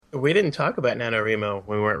We didn't talk about NaNoWriMo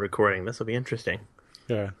when we weren't recording. This will be interesting.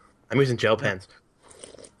 Yeah. I'm using gel pens.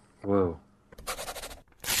 Whoa.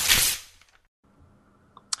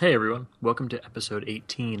 Hey everyone, welcome to episode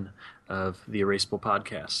 18 of the Erasable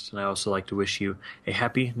Podcast. And I also like to wish you a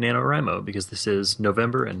happy NaNoWriMo because this is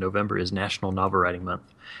November and November is National Novel Writing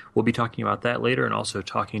Month. We'll be talking about that later and also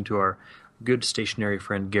talking to our good stationery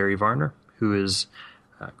friend Gary Varner, who is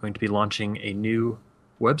going to be launching a new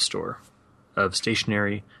web store of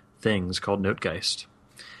stationery things called Notegeist.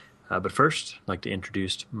 But first, I'd like to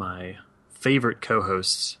introduce my favorite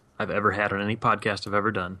co-hosts I've ever had on any podcast I've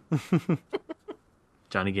ever done.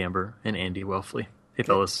 Johnny Gamber and Andy Welfley. Hey,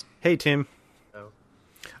 fellas. Hey, Tim. Oh.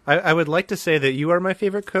 I would like to say that you are my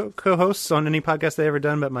favorite co-hosts on any podcast I've ever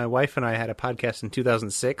done, but my wife and I had a podcast in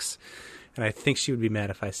 2006, and I think she would be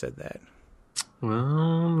mad if I said that.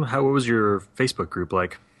 Well, what was your Facebook group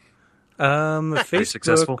like? Facebook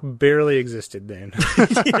successful? Barely existed then.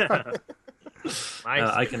 Yeah.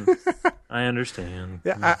 Nice. I understand.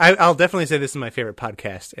 Yeah, I'll definitely say this is my favorite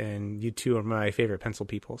podcast, and you two are my favorite pencil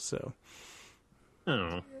people, so...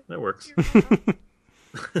 Oh, that works.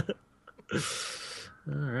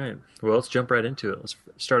 All right. Well, let's jump right into it. Let's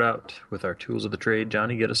start out with our tools of the trade.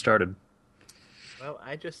 Johnny, get us started. Well,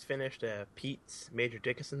 I just finished a Pete's Major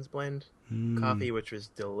Dickinson's blend coffee, which was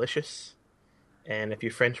delicious. And if you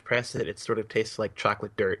French press it, it sort of tastes like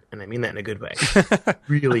chocolate dirt, and I mean that in a good way.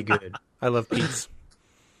 Really good. I love Pete's.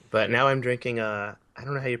 But now I'm drinking, I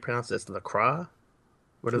don't know how you pronounce this, LaCroix?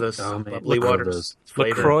 What are those bubbly LaCroix waters?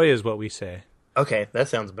 Flavor? LaCroix is what we say. Okay, that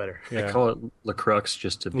sounds better. Yeah. I call it LaCroix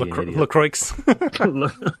just to be an idiot. LaCroix. Kind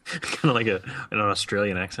of like an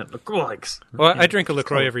Australian accent. LaCroix. Well, I drink a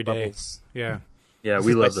LaCroix called every day. Bubbles. Yeah. Yeah, This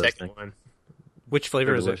we is my love those second things. one. Which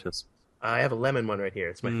flavor They're is it? delicious. I have a lemon one right here.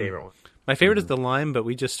 It's my favorite one. My favorite is the lime, but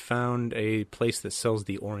we just found a place that sells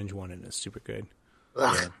the orange one, and it's super good.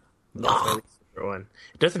 Ugh. That's my least favorite one.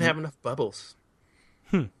 It doesn't have enough bubbles.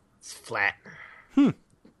 It's flat.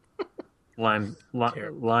 Lime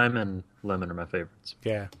and lemon are my favorites.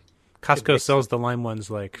 Yeah. Costco sells the lime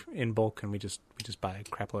ones like in bulk, and we just buy a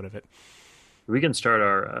crap load of it. We can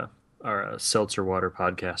start our seltzer water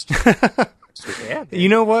podcast. Yeah, You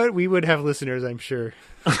know what? We would have listeners, I'm sure.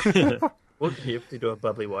 we'll have to do a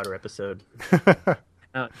bubbly water episode.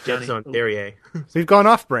 Johnny, Just on Perrier. We've gone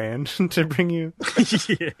off brand to bring you.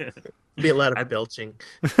 yeah. Be a lot of belching.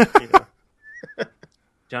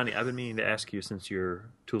 Johnny, I've been meaning to ask you since your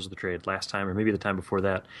tools of the trade last time, or maybe the time before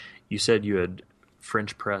that. You said you had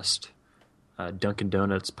French pressed Dunkin'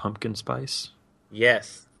 Donuts pumpkin spice.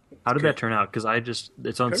 Yes. How did that turn out? Because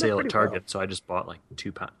it's on Turned out sale at pretty Target, well. so I just bought like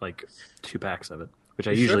two packs of it, which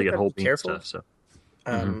I usually get whole bean careful. stuff.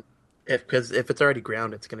 So Because if it's already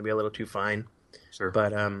ground, it's going to be a little too fine. sure.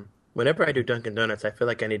 But whenever I do Dunkin' Donuts, I feel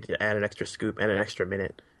like I need to add an extra scoop and an extra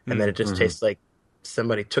minute. And then it just tastes like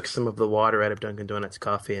somebody took some of the water out of Dunkin' Donuts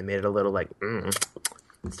coffee and made it a little like,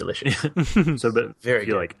 it's delicious. So, but Very if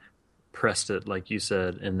you good. like pressed it like you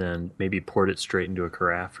said, and then maybe poured it straight into a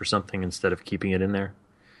carafe or something instead of keeping it in there.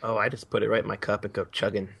 Oh, I just put it right in my cup and go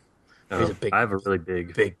chugging. Here's a big, I have a really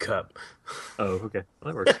big cup. Oh, okay.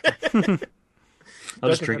 Well, that works. I'll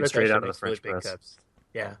just Dunkin' drink it Donuts straight actually out of the makes French really big press. cups.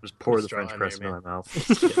 Yeah. Just pour Put the straw French in press there, into my man. mouth.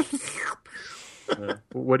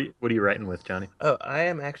 What are you writing with, Johnny? Oh, I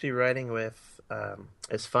am actually writing with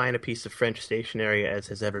as fine a piece of French stationery as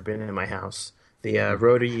has ever been in my house. The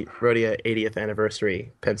Rhodia 80th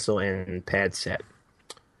anniversary pencil and pad set.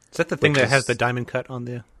 Is that the thing that has the diamond cut on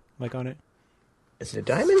the on it? Is it a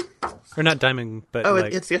diamond? Or not diamond, but Oh,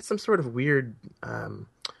 like... it's got some sort of weird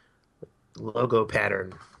logo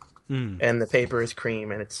pattern. And the paper is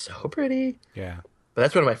cream, and it's so pretty. Yeah. But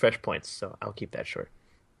that's one of my fresh points, so I'll keep that short.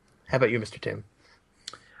 How about you, Mr. Tim?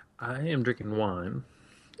 I am drinking wine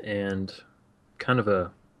and kind of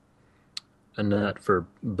a nut for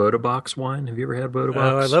Boda Box wine. Have you ever had Boda Box?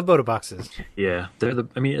 Oh, I love Boda boxes. Yeah,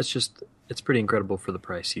 it's pretty incredible for the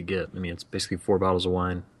price you get. I mean, it's basically 4 bottles of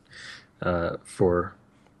wine for...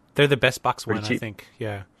 They're the best box Pretty wine, I cheap. think.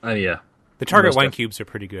 Yeah. Oh, yeah. The Target Most wine def- cubes are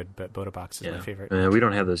pretty good, but Boda Box is my favorite. We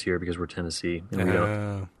don't have those here because we're Tennessee, and we don't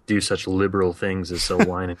Oh. do such liberal things as sell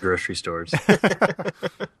wine at grocery stores.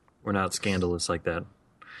 We're not scandalous like that.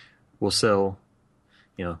 We'll sell,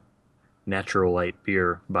 natural light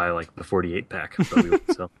beer by like the 48 pack, but we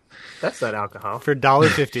won't sell. That's not alcohol. For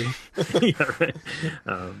 $1.50. Yeah, right.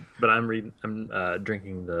 But I'm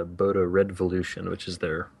drinking the Boda Red Revolution, which is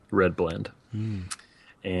their red blend,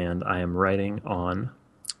 and I am writing on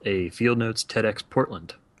a Field Notes TEDx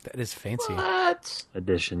Portland That is fancy. What?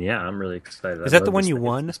 edition. Yeah, I'm really excited. Is I that the love one this you thing.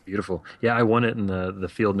 won? It's beautiful. Yeah, I won it in the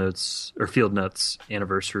Field Nuts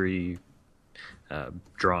anniversary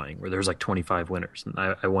drawing where there's like 25 winners, and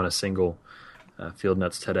I won a single Field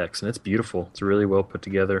Nuts TEDx, and it's beautiful. It's really well put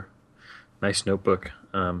together. Nice notebook.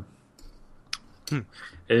 It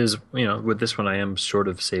is, with this one I am sort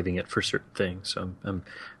of saving it for certain things. So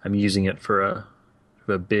I'm using it for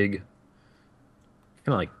a big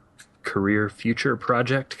kind of like career future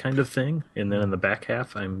project kind of thing, and then in the back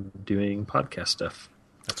half I'm doing podcast stuff.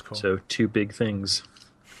 That's cool. So two big things.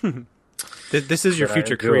 This is your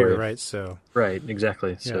future career, right? So right,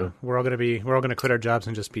 exactly. Yeah, so we're all gonna quit our jobs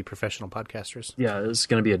and just be professional podcasters. Yeah, this is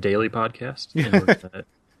going to be a daily podcast, and we're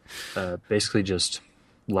gonna, basically just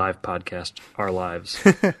live podcast our lives.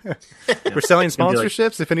 We're selling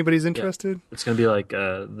sponsorships if anybody's interested. Yeah, it's going to be like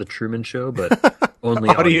the Truman Show, but only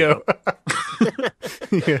audio.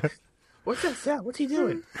 Yeah. What's that sound? What's he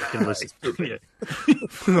doing? You can listen.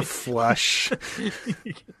 The flush.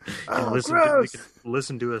 Gross.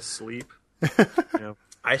 Listen to us sleep.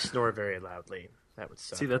 I snore very loudly. That would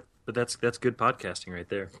suck. See that, but that's good podcasting right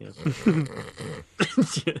there.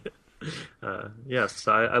 Yes,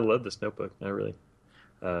 I love this notebook. I really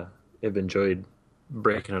have enjoyed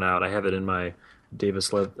breaking it out. I have it in my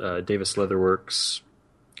Davis Leatherworks,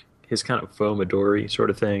 his kind of faux Midori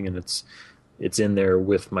sort of thing, and it's in there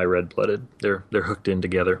with my Red Blooded. They're hooked in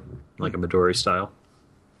together like a Midori style.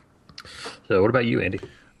 So, what about you, Andy?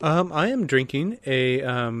 I am drinking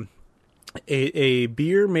a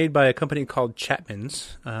beer made by a company called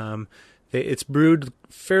Chapman's. It's brewed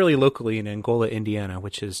fairly locally in Angola, Indiana,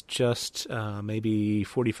 which is just maybe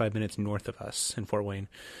 45 minutes north of us in Fort Wayne.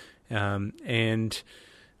 And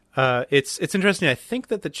it's interesting. I think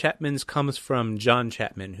that the Chapman's comes from John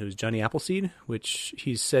Chapman, who's Johnny Appleseed, which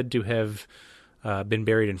he's said to have been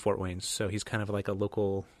buried in Fort Wayne. So he's kind of like a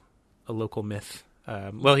local myth.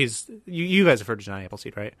 Well, you guys have heard of Johnny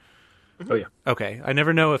Appleseed, right? Oh yeah. Okay. I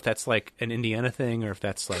never know if that's like an Indiana thing or if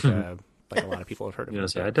that's like like a lot of people have heard of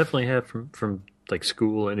it. I definitely have from like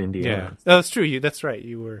school in Indiana. Yeah, that's true. That's right.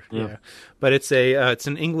 You were. Yeah. But it's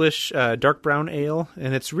an English dark brown ale,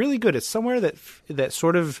 and it's really good. It's somewhere that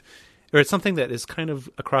sort of, or it's something that is kind of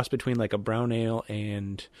a cross between like a brown ale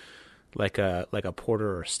and like a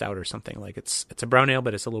porter or stout or something. Like it's a brown ale,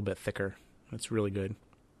 but it's a little bit thicker. It's really good.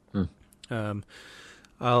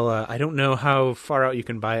 I don't know how far out you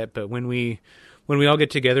can buy it, but when we all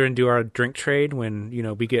get together and do our drink trade, when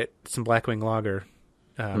we get some Blackwing Lager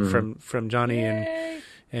from Johnny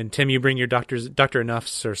and Tim, you bring your Dr.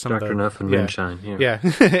 Enough's or some Dr. Enough and Moonshine. Yeah.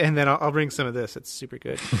 And then I'll bring some of this. It's super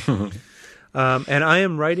good. And I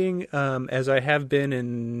am writing as I have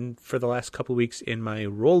been for the last couple of weeks in my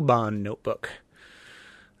Rollbond notebook.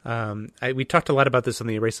 We talked a lot about this on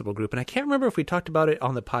the Erasable group, and I can't remember if we talked about it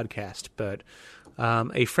on the podcast, but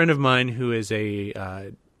a friend of mine who is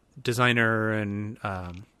a designer and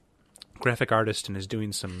graphic artist and is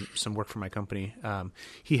doing some work for my company,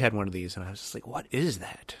 he had one of these, and I was just like, what is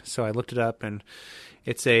that? So I looked it up, and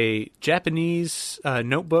it's a Japanese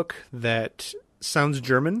notebook that sounds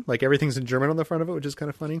German, like everything's in German on the front of it, which is kind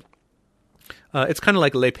of funny. It's kind of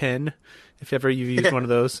like Le Pen, if ever you've used one of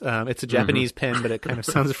those. It's a Japanese pen, but it kind of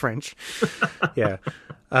sounds French. Yeah.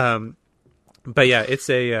 But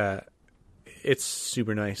yeah, it's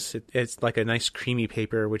super nice. It's like a nice creamy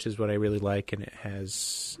paper, which is what I really like, and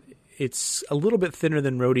it's a little bit thinner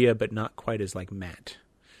than Rhodia, but not quite as like matte.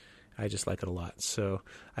 I just like it a lot. So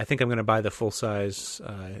I think I'm going to buy the full size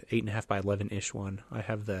 8.5 by 11-ish one. I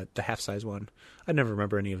have the half size one. I never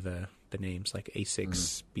remember any of the names, like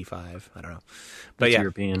A6, B5. I don't know. But it's yeah,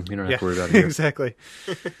 European. You don't have to worry about it. Exactly.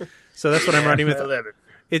 So that's what I'm writing with.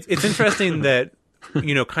 It's interesting that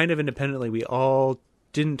kind of independently, we all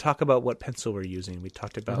didn't talk about what pencil we're using. We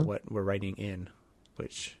talked about what we're writing in,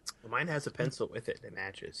 which... Well, mine has a pencil with it that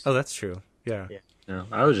matches. Oh, that's true. Yeah. No,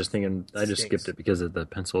 I was just thinking, I just skipped it because of the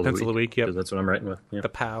pencil of the week. Pencil of the week, yep. Because that's what I'm writing with. Yeah. The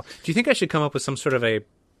POW. Do you think I should come up with some sort of a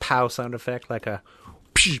POW sound effect, like a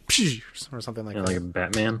psh, psh, or something like that? Like a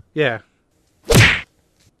Batman? Yeah.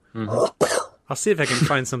 I'll see if I can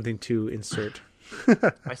find something to insert.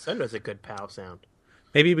 My son does a good POW sound.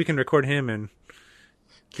 Maybe we can record him and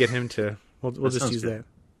get him to... We'll just use that.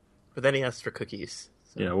 But then he asks for cookies.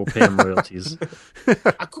 So. Yeah, we'll pay him royalties.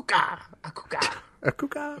 Akuka! Akuka!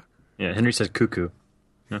 Akuka! Yeah, Henry says cuckoo.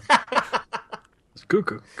 Yeah. It's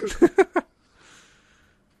cuckoo.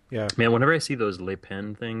 Yeah. Man, whenever I see those Le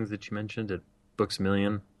Pen things that you mentioned at Books A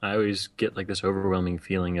Million, I always get like this overwhelming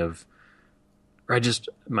feeling of... Or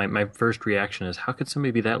my first reaction is, how could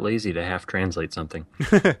somebody be that lazy to half translate something?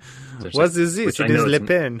 What is this? It is Le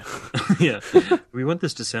Pen. Yeah. We want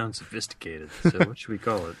this to sound sophisticated, so what should we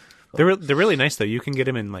call it? They're really nice, though. You can get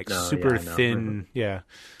them in like super thin. Yeah.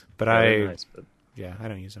 But I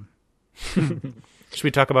don't use them. Should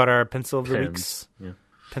we talk about our pencil of the Pens. weeks? Yeah.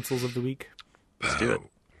 Pencils of the week. Let's do it.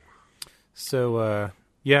 So,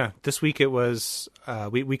 this week it was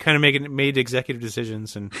we kind of made executive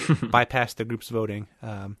decisions and bypassed the group's voting.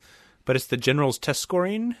 But it's the General's test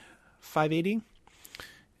scoring 580.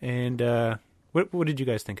 And what did you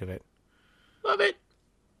guys think of it? Love it.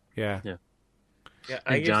 Yeah. Yeah. Yeah,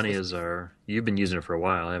 I think Johnny is our... You've been using it for a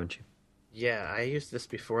while, haven't you? Yeah, I used this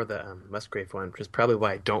before the Musgrave one, which is probably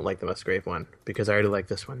why I don't like the Musgrave one, because I already like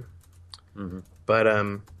this one. Mm-hmm.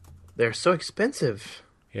 But they're so expensive.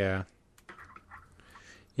 Yeah.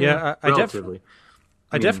 Yeah, I relatively.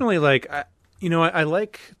 I definitely like... I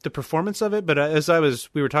like the performance of it, but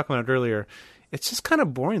we were talking about it earlier, it's just kind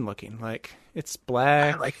of boring looking. Like, it's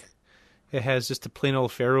black. I like it. It has just a plain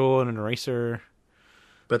old ferrule and an eraser.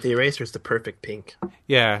 But the eraser is the perfect pink.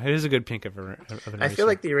 Yeah, it is a good pink of an eraser. I feel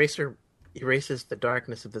like the eraser erases the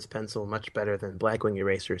darkness of this pencil much better than Blackwing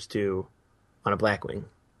erasers do on a Blackwing.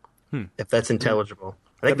 If that's intelligible.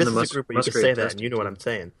 I think this is a group where you can say that and you know what I'm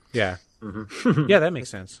saying. Yeah. Mm-hmm. Yeah, that makes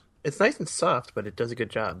sense. It's nice and soft, but it does a good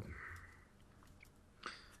job.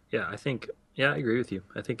 Yeah, I agree with you.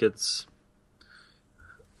 I think it's...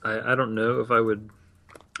 I don't know if I would...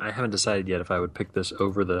 I haven't decided yet if I would pick this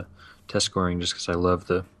over the test scoring just because I love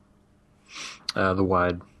the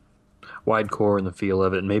wide core and the feel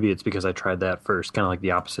of it. And maybe it's because I tried that first, kind of like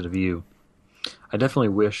the opposite of you. I definitely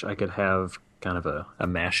wish I could have kind of a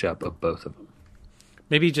mashup of both of them.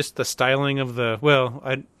 Maybe just the styling of the... Well,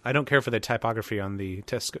 I don't care for the typography on the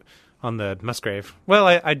on the Musgrave. Well,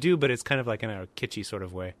 I do, but it's kind of like in a kitschy sort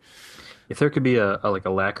of way. If there could be a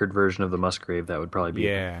lacquered version of the Musgrave, that would probably be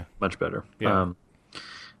much better. Yeah.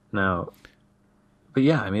 But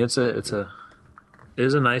yeah, I mean, it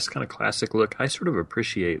is a nice kind of classic look. I sort of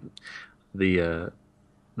appreciate the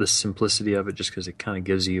simplicity of it, just because it kind of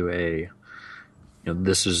gives you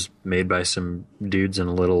this is made by some dudes in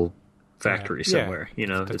a little factory somewhere.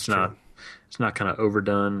 It's not kind of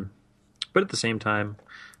overdone, but at the same time,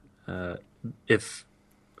 if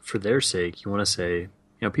for their sake you want to say,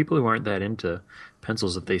 people who aren't that into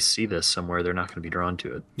pencils, if they see this somewhere, they're not going to be drawn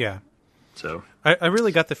to it. Yeah. So I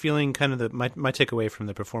really got the feeling, kind of my takeaway from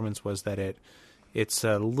the performance was that it's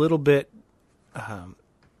a little bit,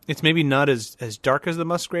 it's maybe not as dark as the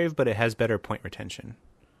Musgrave, but it has better point retention.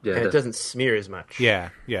 Yeah, and it doesn't smear as much. Yeah.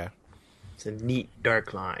 It's a neat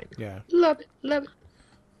dark line. Yeah. Love it.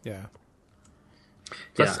 Yeah.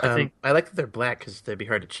 Plus, I like that they're black because they'd be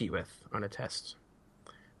hard to cheat with on a test.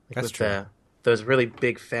 That's true. Those really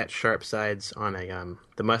big, fat, sharp sides on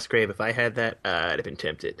the Musgrave, if I had that, I'd have been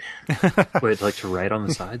tempted. Wait, like to write on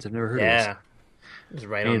the sides? I've never heard of this. Yeah. Just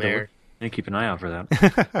right on there. I keep an eye out for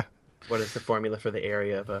that. What is the formula for the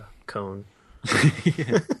area of a cone?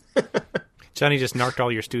 Johnny just knocked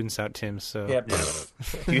all your students out, Tim. So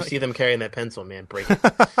If you see them carrying that pencil, man, break it.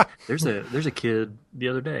 There's a kid the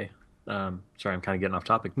other day. Sorry, I'm kind of getting off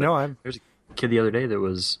topic. No, There's a kid the other day that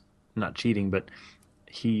was not cheating, but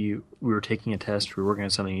we were taking a test. We were working on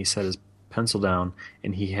something. He set his pencil down,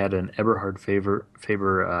 and he had an Eberhard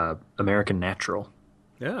Faber American Natural.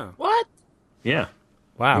 Yeah. What? Yeah.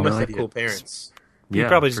 Wow. You must have cool parents. He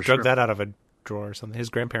probably just drug that out of a drawer or something. His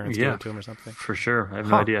grandparents gave it to him or something. For sure. I have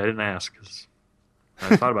no idea. I didn't ask. 'Cause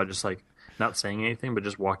I thought about just not saying anything, but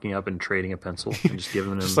just walking up and trading a pencil and just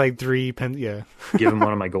giving him just like 3 pens. Yeah. Give him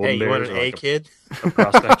one of my golden bears. Hey, you want an A, kid? A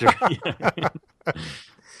prospector.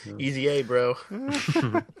 Easy A, bro.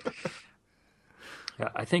 Yeah,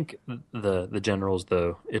 I think the Generals,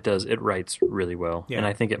 though, it writes really well, and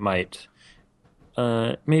I think it might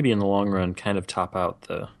maybe in the long run kind of top out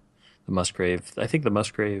the Musgrave. I think the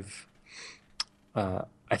Musgrave. I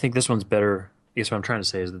think this one's better. I guess what I'm trying to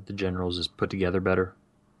say is that the Generals is put together better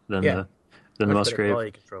than the Musgrave.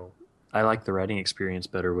 Quality control. I like the writing experience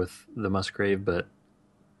better with the Musgrave, but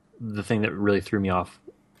the thing that really threw me off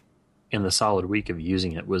in the solid week of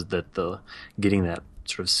using it was that getting that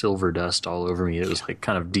sort of silver dust all over me. It was like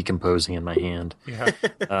kind of decomposing in my hand. Yeah.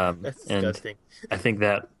 That's disgusting. I think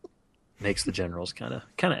that makes the Generals kind of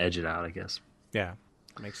edge it out, I guess. Yeah,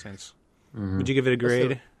 makes sense. Mm-hmm. Would you give it a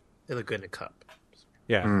grade? They look good in a cup.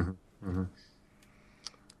 Yeah. Mm-hmm. Mm-hmm.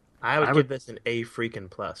 I would give this an A freaking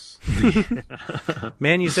plus.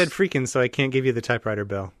 Man, you said freaking, so I can't give you the typewriter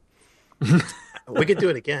bell. We could do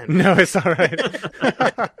it again. No, it's all right.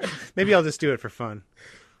 Maybe I'll just do it for fun.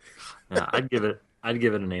 Yeah, I'd give it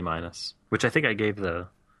an A minus, which I think I gave did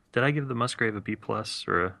I give the Musgrave a B plus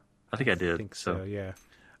I think I did. I think so. Yeah.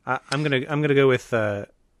 I'm gonna go with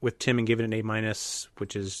Tim and give it an A minus,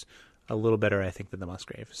 which is a little better, I think, than the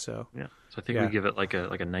Musgrave. So yeah. So I think we give it like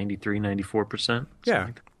a 93, 94%. Yeah.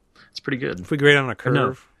 It's pretty good. If we grade on a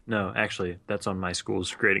curve, No, actually, that's on my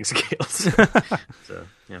school's grading scales. So,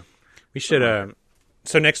 yeah. We should.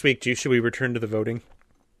 So next week, should we return to the voting?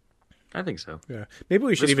 I think so. Yeah. Maybe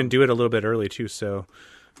we should even do it a little bit early too, so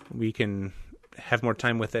we can have more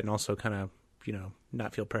time with it, and also kind of,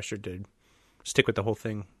 not feel pressured to stick with the whole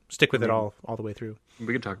thing, stick with it all the way through. We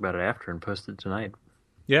could talk about it after and post it tonight.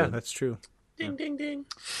 Yeah, that's true. Ding, ding, ding.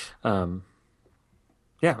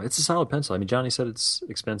 Yeah, it's a solid pencil. I mean, Johnny said it's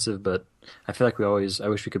expensive, but I feel like I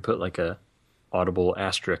wish we could put like a audible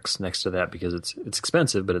asterisk next to that, because it's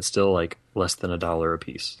expensive, but it's still like less than $1 a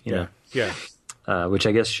piece. You know? Yeah. Which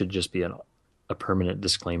I guess should just be a permanent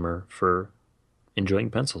disclaimer for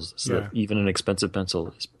enjoying pencils. So that even an expensive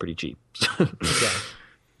pencil is pretty cheap. Yeah.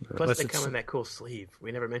 Plus, they come in that cool sleeve.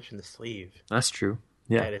 We never mentioned the sleeve. That's true.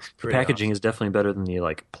 Yeah, That is the pretty packaging awesome. is definitely better than the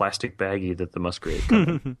like plastic baggie that the Musgrave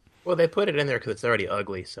come in. Well, they put it in there because it's already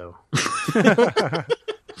ugly, so.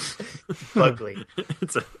 Ugly.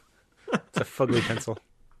 It's a fugly pencil.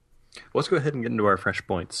 Let's go ahead and get into our fresh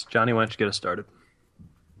points. Johnny, why don't you get us started?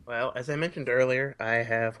 Well, as I mentioned earlier, I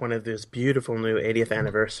have one of those beautiful new 80th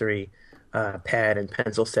anniversary pad and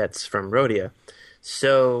pencil sets from Rhodia.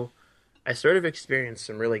 So I sort of experienced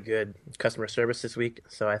some really good customer service this week,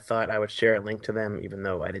 so I thought I would share a link to them, even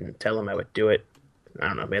though I didn't tell them I would do it. I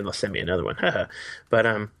don't know, maybe they'll send me another one.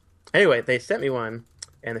 But anyway, they sent me one,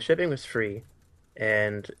 and the shipping was free,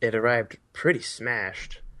 and it arrived pretty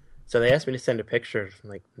smashed. So they asked me to send a picture. I'm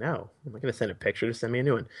like, no, I'm not going to send a picture. Just send me a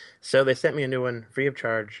new one. So they sent me a new one, free of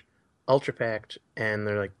charge, ultra packed, and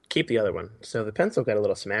they're like, keep the other one. So the pencil got a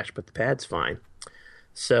little smashed, but the pad's fine.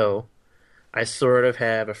 So I sort of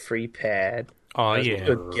have a free pad. Oh, It was yeah. a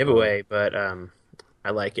good giveaway, but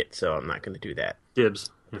I like it, so I'm not going to do that. Dibs.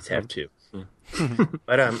 Let's have two.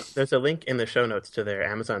 But there's a link in the show notes to their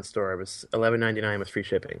Amazon store. It was $11.99 with free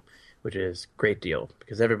shipping, which is a great deal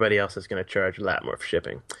because everybody else is going to charge a lot more for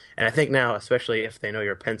shipping. And I think now, especially if they know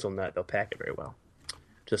you're a pencil nut, they'll pack it very well.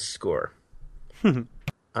 Just score.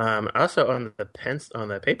 Also on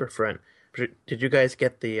the paper front, did you guys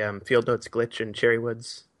get the Field Notes glitch in Cherry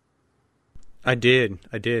Woods? I did.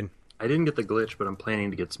 I didn't get the glitch, but I'm planning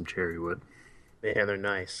to get some cherry wood. Yeah, they're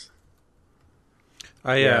nice.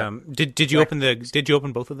 Did you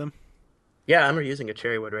open both of them? Yeah, I'm using a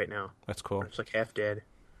cherry wood right now. That's cool. It's like half dead,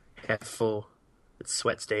 half full. It's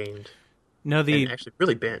sweat stained. No, And actually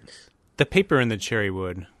really bent. the paper in the cherry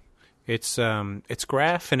wood, it's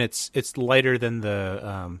graph, and it's lighter than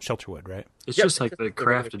the shelter wood, right? It's Yep, just like it's the just the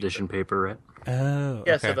craft regular edition paper, right? Oh,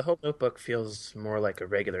 Yeah, okay. so the whole notebook feels more like a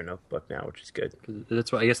regular notebook now, which is good.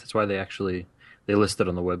 I guess that's why they list it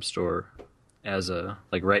on the web store as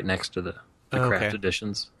right next to the Oh, craft okay.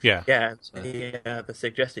 editions. Yeah. Yeah, So- the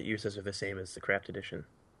suggested uses are the same as the craft edition.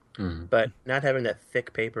 Mhm. But not having that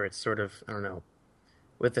thick paper, it's sort of, I don't know.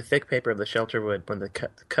 With the thick paper of the shelter wood, when the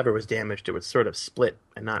cover was damaged, it would sort of split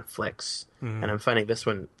and not flex. And I'm finding this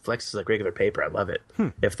one flexes like regular paper. I love it.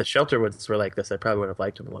 If the shelter woods were like this, I probably would have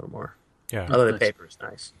liked them a little more. Yeah. Although the Nice. paper is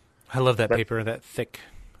nice. I love that paper, that thick.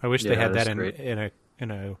 I wish they Yeah, had that that's great.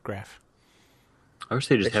 in a graph. I wish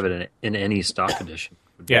they just have it in any stock edition.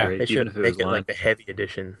 Would be Yeah. great, They even should if it make was it lined. like the heavy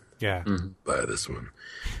edition. Yeah. Buy this one.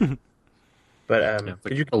 But Yeah, like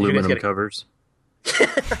did you aluminum guys get covers.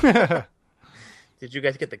 did you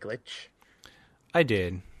guys get the glitch? I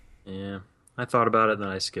did. Yeah, I thought about it, then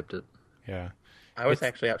I skipped it. Yeah. I was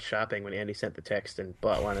actually out shopping when Andy sent the text and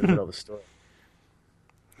bought one in the middle of the store.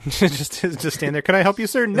 just stand there. Can I help you,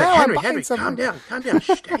 sir? No, Henry, I'm buying Henry, something. calm down.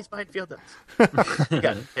 Shh, Daddy's buying field notes. He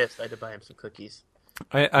got pissed. I had to buy him some cookies.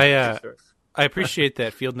 I appreciate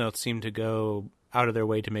that Field Notes seemed to go out of their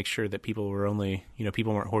way to make sure that people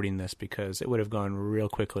weren't hoarding this, because it would have gone real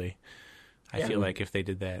quickly. I feel like if they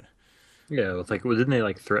did that. Yeah, didn't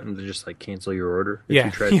they threaten to just cancel your order? If Yeah,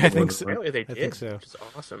 you tried yeah, to I think order so. one? Apparently they I did, think so. which is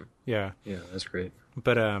awesome. Yeah. Yeah, that's great.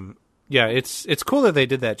 But yeah, it's cool that they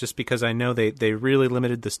did that, just because I know they really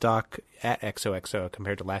limited the stock at XOXO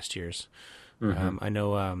compared to last year's. I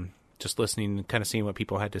know just listening and kind of seeing what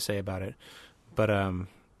people had to say about it. But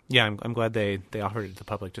yeah, I'm glad they offered it to the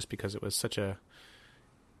public, just because it was such a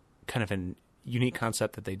kind of a unique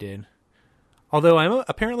concept that they did. Although I'm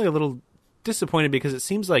apparently a little disappointed, because it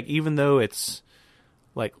seems like even though it's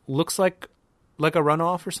looks like a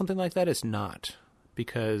runoff or something like that, it's not.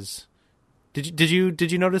 Because did you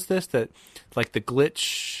notice this, that the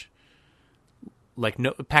glitch,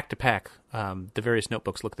 pack to pack, the various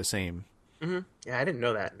notebooks look the same. Mm-hmm. Yeah, I didn't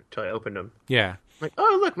know that until I opened them. Yeah. I'm like,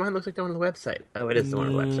 oh look, mine looks like the one on the website. Oh, it is the one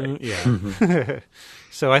on the website. Yeah.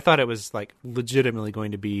 So I thought it was legitimately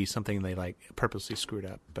going to be something they purposely screwed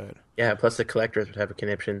up, but Yeah, plus the collectors would have a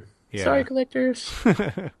conniption. Yeah. Sorry, collectors.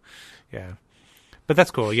 yeah. But that's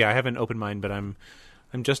cool. Yeah, I haven't opened mine, but I'm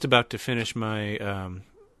I'm just about to finish my.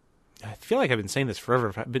 I feel like I've been saying this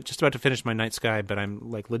forever. I've been just about to finish my Night Sky, but I'm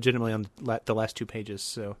like legitimately on the last 2 pages,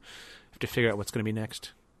 so I have to figure out what's going to be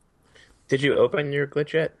next. Did you open your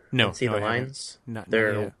glitch yet? No. And see no, the I haven't. lines? Not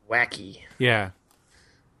They're yet. wacky. Yeah.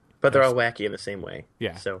 But they're all wacky in the same way.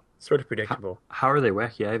 Yeah. So sort of predictable. How are they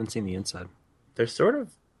wacky? I haven't seen the inside. They're sort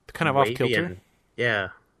of Kind of off wavy kilter. and- yeah.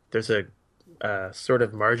 There's a sort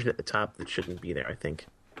of margin at the top that shouldn't be there, I think.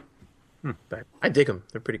 But I dig them.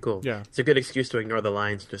 They're pretty cool. Yeah. It's a good excuse to ignore the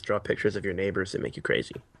lines and just draw pictures of your neighbors that make you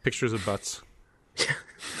crazy. Pictures of butts.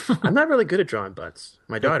 I'm not really good at drawing butts.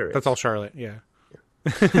 My daughter is. That's all Charlotte, yeah.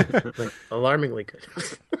 Like, alarmingly good.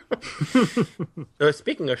 So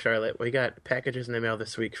speaking of Charlotte, we got packages in the mail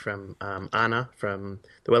this week from Anna from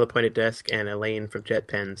the Well Appointed Desk and Elaine from Jet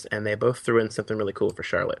Pens, and they both threw in something really cool for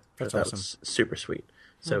Charlotte. That's That awesome. was super sweet.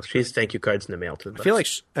 So she's thank you cards in the mail to the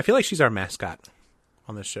I feel like she's our mascot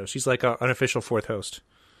on this show. She's like an unofficial fourth host.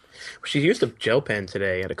 She used a gel pen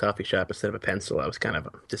today at a coffee shop instead of a pencil. I was kind of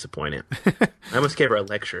disappointed. I almost gave her a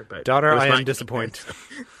lecture, but Daughter, it was I mine am to disappointed.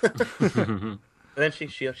 And then she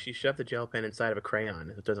shoved the gel pen inside of a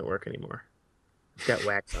crayon. It doesn't work anymore. It's got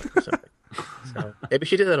wax on it or something. So maybe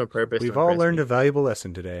she did that on purpose. We've to all impress learned me. a valuable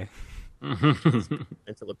lesson today.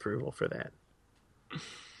 Mental approval for that.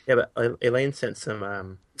 Yeah, but Elaine sent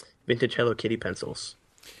some vintage Hello Kitty pencils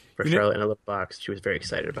for Charlotte in a little box. She was very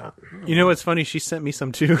excited about. You know what's funny? She sent me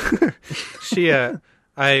some too.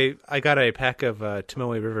 I got a pack of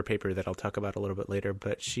Tomoe River paper that I'll talk about a little bit later.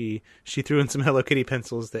 But she threw in some Hello Kitty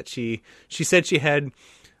pencils that she said she had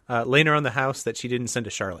laying around the house that she didn't send to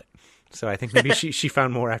Charlotte. So I think maybe she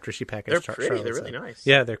found more after she packaged. They're pretty. Charlotte, They're really so. nice.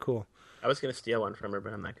 Yeah, they're cool. I was going to steal one from her,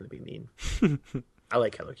 but I'm not going to be mean. I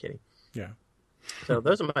like Hello Kitty. Yeah, So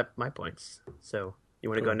those are my points. So you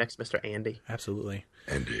want to go next, Mr. Andy? absolutely.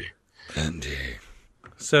 Andy.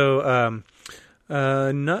 So,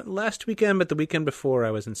 not last weekend, but the weekend before,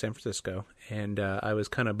 I was in San Francisco, and I was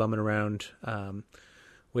kind of bumming around,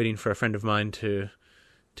 waiting for a friend of mine to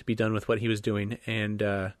be done with what he was doing,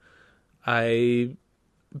 and I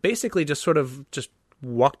basically just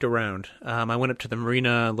walked around. I went up to the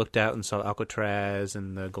marina, looked out, and saw Alcatraz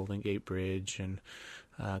and the Golden Gate Bridge, and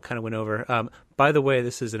kind of went over. By the way,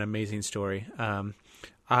 this is an amazing story.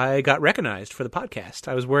 I got recognized for the podcast.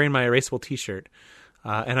 I was wearing my erasable T-shirt,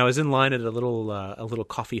 and I was in line at a little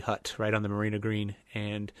coffee hut right on the Marina Green,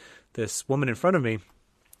 and this woman in front of me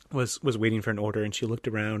was waiting for an order, and she looked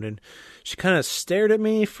around, and she kind of stared at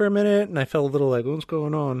me for a minute, and I felt a little like, what's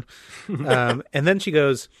going on? And then she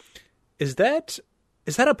goes, "Is that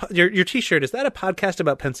your T-shirt? Is that a podcast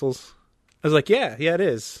about pencils?" I was like, "Yeah, it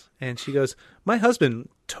is." And she goes, "My husband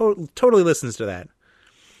totally listens to that."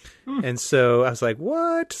 And so I was like,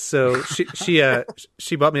 "What?" So she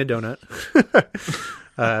bought me a donut.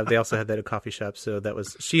 They also had that at a coffee shop. So that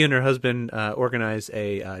was she and her husband organize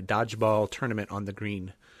a dodgeball tournament on the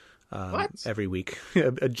green every week.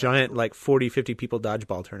 A giant 40, 50 people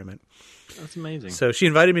dodgeball tournament. That's amazing. So she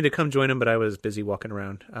invited me to come join them, but I was busy walking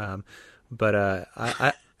around. But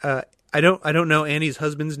I don't know Annie's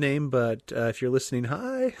husband's name, but if you're listening,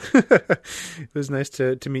 hi. It was nice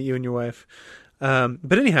to meet you and your wife.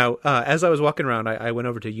 But anyhow, as I was walking around, I went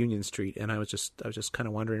over to Union Street, and I was just kind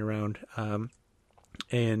of wandering around.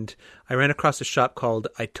 And I ran across a shop called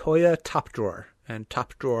Itoya Top Drawer, and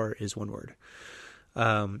top drawer is one word.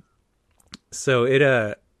 So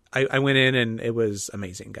I went in, and it was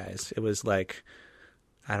amazing, guys. It was like,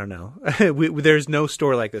 I don't know. There's no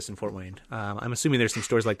store like this in Fort Wayne. I'm assuming there's some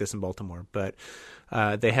stores like this in Baltimore, but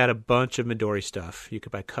they had a bunch of Midori stuff. You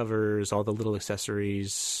could buy covers, all the little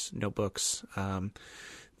accessories, notebooks.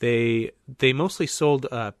 They mostly sold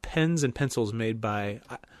pens and pencils made by,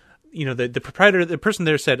 the proprietor, the person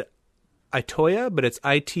there said Itoya, but it's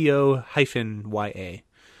ITO-YA.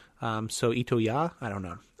 So Itoya, I don't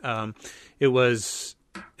know. It was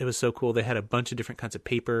so cool. They had a bunch of different kinds of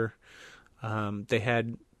paper. They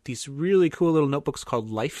had these really cool little notebooks called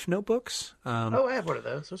Life notebooks. Oh, I have one of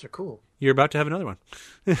those. Those are cool. You're about to have another one.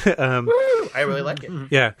 Woo! I really like it.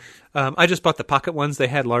 Yeah. I just bought the pocket ones. They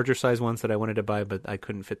had larger size ones that I wanted to buy, but I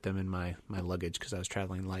couldn't fit them in my luggage because I was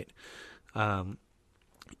traveling light.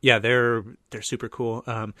 Yeah, they're super cool.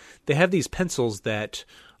 They have these pencils that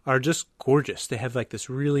are just gorgeous. They have this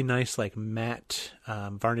really nice matte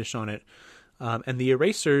varnish on it. And the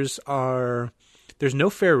erasers are... There's no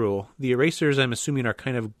fair rule. The erasers, I'm assuming, are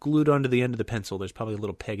kind of glued onto the end of the pencil. There's probably a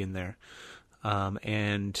little peg in there.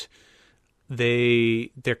 And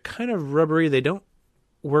they're kind of rubbery. They don't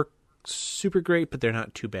work super great, but they're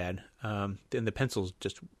not too bad. And the pencil's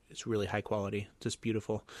it's really high quality. Just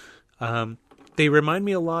beautiful. They remind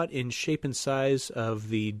me a lot in shape and size of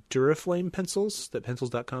the Duraflame pencils that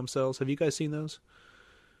Pencils.com sells. Have you guys seen those?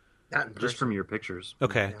 Not in Just person. from your pictures.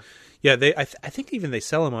 Okay. Yeah, I think even they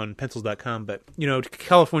sell them on Pencils.com, but,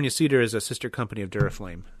 California Cedar is a sister company of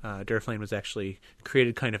Duraflame. Duraflame was actually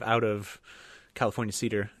created kind of out of California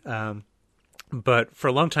Cedar. But for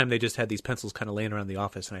a long time, they just had these pencils kind of laying around the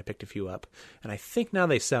office, and I picked a few up. And I think now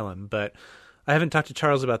they sell them, but I haven't talked to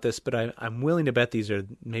Charles about this, but I'm willing to bet these are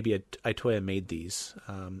maybe Itoya made these,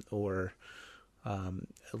 or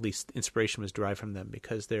at least inspiration was derived from them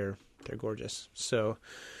because they're gorgeous. So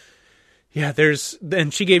yeah,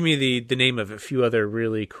 and she gave me the name of a few other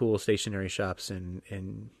really cool stationery shops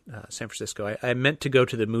in San Francisco. I meant to go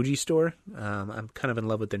to the Muji store. I'm kind of in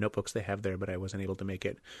love with the notebooks they have there, but I wasn't able to make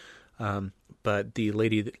it. But the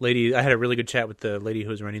lady, I had a really good chat with the lady who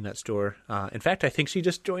was running that store. In fact, I think she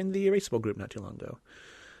just joined the Erasable group not too long ago.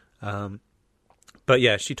 But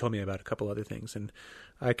yeah, she told me about a couple other things, and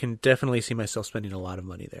I can definitely see myself spending a lot of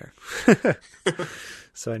money there.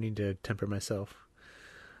 So I need to temper myself.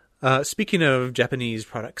 Speaking of Japanese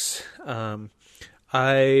products,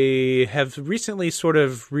 I have recently sort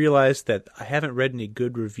of realized that I haven't read any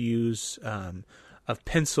good reviews of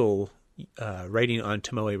pencil writing on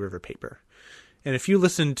Tomoe River paper. And if you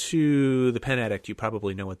listen to The Pen Addict, you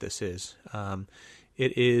probably know what this is.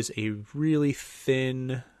 It is a really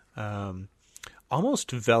thin,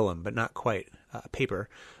 almost vellum, but not quite, paper.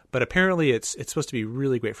 But apparently it's supposed to be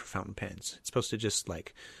really great for fountain pens. It's supposed to just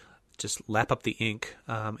lap up the ink.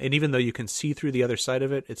 And even though you can see through the other side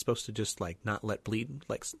of it, it's supposed to just not let bleed,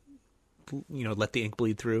 let the ink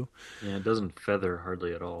bleed through. Yeah, it doesn't feather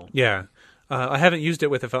hardly at all. Yeah. I haven't used it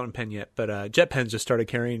with a fountain pen yet, but Jet Pens just started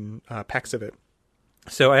carrying packs of it.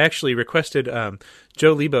 So I actually requested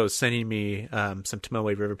Joe Lebo's sending me some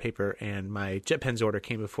Tomoe River paper, and my Jet Pens order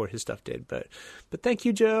came before his stuff did. But thank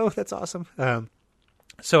you, Joe. That's awesome.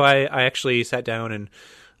 So I actually sat down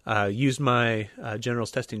and used my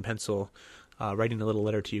General's testing pencil, writing a little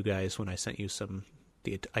letter to you guys when I sent you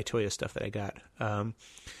the Itoya stuff that I got.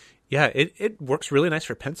 Yeah, it works really nice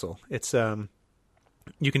for pencil. It's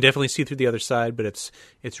you can definitely see through the other side, but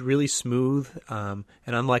it's really smooth, and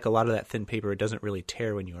unlike a lot of that thin paper, it doesn't really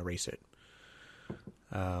tear when you erase it.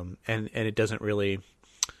 And it doesn't really,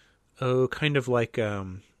 kind of like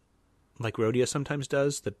Rhodia sometimes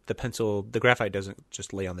does. The pencil, the graphite doesn't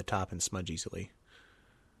just lay on the top and smudge easily.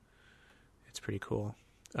 It's pretty cool.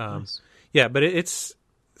 Nice. Yeah, but it's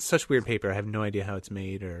such weird paper. I have no idea how it's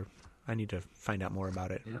made, or I need to find out more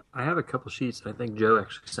about it. Yeah, I have a couple sheets. I think Joe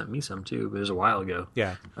actually sent me some too, but it was a while ago.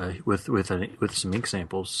 Yeah, with some ink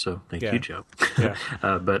samples. So thank you, Joe. Yeah,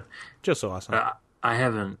 but Joe's so awesome. I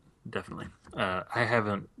haven't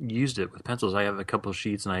used it with pencils. I have a couple of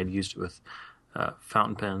sheets, and I had used it with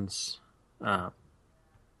fountain pens. What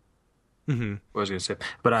was I going to say?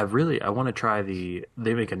 But I want to try they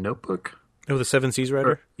make a notebook. Oh, the Seven Seas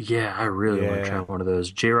Writer? Yeah, I really want to try one of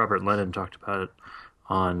those. J. Robert Lennon talked about it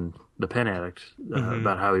on The Pen Addict,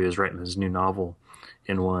 about how he was writing his new novel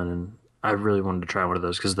in one, and I really wanted to try one of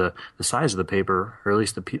those because the size of the paper, or at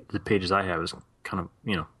least the pages I have, is kind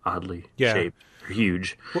of oddly shaped, or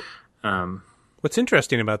huge. What's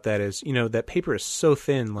interesting about that is that paper is so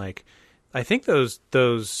thin. Like, I think those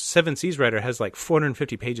Seven Seas Writer has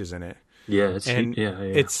 450 pages in it. Yeah,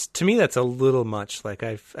 it's to me that's a little much. Like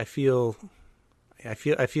I feel like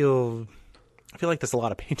that's a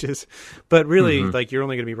lot of pages, but really, you're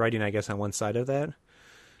only going to be writing, I guess, on one side of that.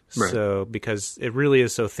 Right. So because it really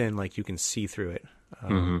is so thin, you can see through it.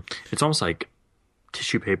 It's almost like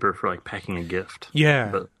tissue paper for packing a gift.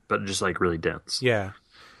 Yeah, but just really dense. Yeah,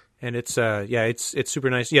 and it's it's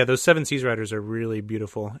super nice. Yeah, those Seven Seas Writers are really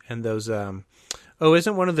beautiful, and those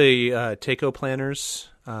isn't one of the Teiko planners,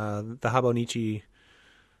 the Habonichi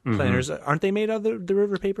planners, aren't they made out of the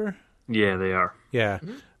river paper? Yeah, they are. Yeah.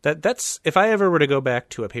 That's if I ever were to go back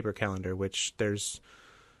to a paper calendar, which there's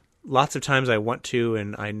lots of times I want to,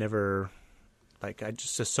 and I never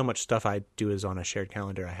just so much stuff I do is on a shared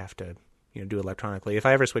calendar. I have to do electronically. If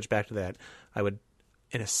I ever switch back to that, I would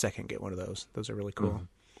in a second get one of those. Those are really cool.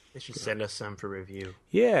 They should send us some for review.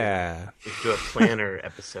 Yeah, we should do a planner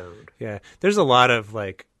episode. Yeah, there's a lot of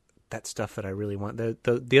that stuff that I really want.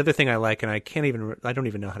 The other thing I like, and I don't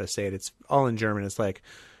even know how to say it. It's all in German. It's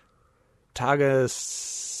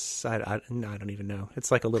Tages, I don't even know.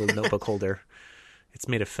 It's like a little notebook holder. It's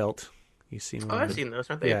made of felt. You seen one? Oh, I've seen those.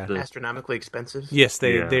 Aren't they astronomically expensive? Yes,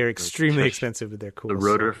 they're extremely expensive, but they're cool. The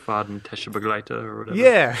Roterfaden Teschebegleiter or whatever.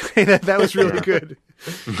 Yeah, that was really good.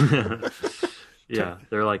 Yeah,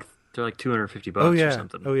 they're like $250 or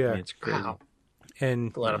something. Oh yeah, it's crazy. Wow.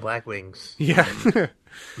 And a lot of black wings. Yeah.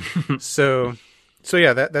 So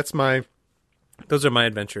yeah, that's my those are my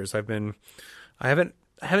adventures. I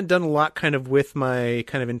haven't done a lot kind of with my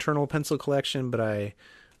kind of internal pencil collection, but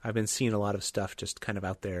I've been seeing a lot of stuff just kind of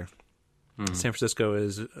out there. San Francisco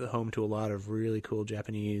is home to a lot of really cool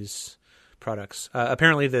Japanese products.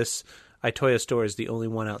 Apparently this Itoya store is the only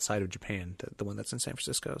one outside of Japan, the one that's in San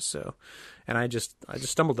Francisco. So, and I just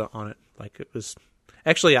stumbled on it. Like it was,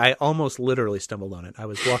 actually, I almost literally stumbled on it. I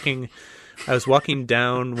was walking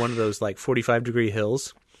down one of those like 45-degree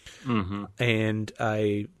hills. Mm-hmm. And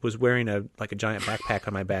I was wearing a giant backpack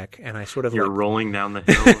on my back, and I sort of You're rolling down the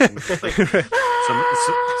hill. And,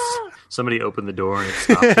 somebody opened the door and it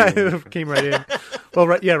stopped. It came right in. Well,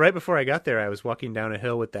 right before I got there, I was walking down a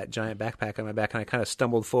hill with that giant backpack on my back, and I kind of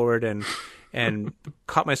stumbled forward and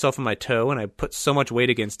caught myself on my toe, and I put so much weight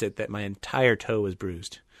against it that my entire toe was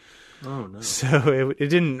bruised. Oh no! So it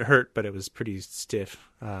didn't hurt, but it was pretty stiff.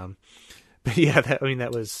 But yeah,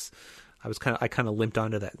 that was. I kind of limped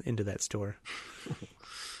into that store.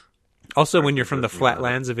 Also, when you're from the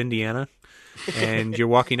flatlands of Indiana and you're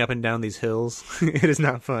walking up and down these hills, it is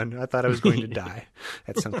not fun. I thought I was going to die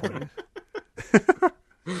at some point.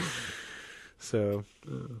 So,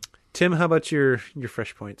 Tim, how about your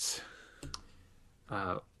fresh points?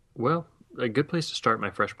 Well, a good place to start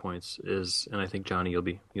my fresh points is, and I think Johnny, you'll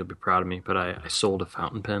be proud of me, but I sold a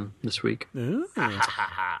fountain pen this week. On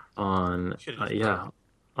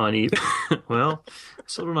eBay. Well, I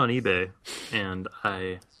sold it on eBay, and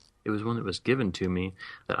it was one that was given to me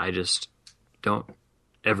that I just don't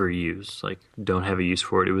ever use. Like, don't have a use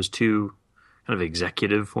for it. It was too kind of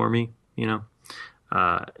executive for me, you know.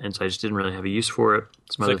 And so I just didn't really have a use for it.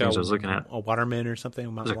 Some other things I was looking at. A Waterman or something?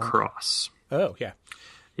 It was a Cross. Oh, yeah.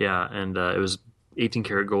 Yeah, and it was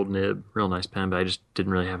 18-karat gold nib, real nice pen, but I just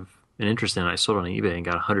didn't really have an interest in it. I sold it on eBay and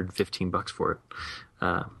got $115 for it.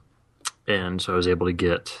 And so I was able to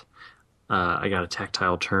get, I got a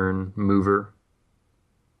tactile turn mover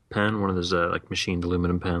pen, one of those like machined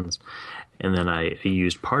aluminum pens. And then I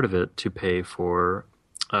used part of it to pay for,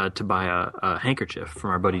 to buy a handkerchief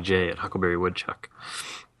from our buddy Jay at Huckleberry Woodchuck.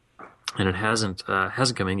 And it hasn't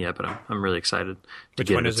come in yet, but I'm really excited to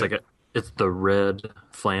get it. It's like it's the red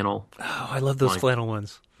flannel. Oh, I love those flannel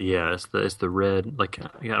ones. Yeah, it's the red, like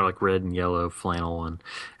red and yellow flannel one,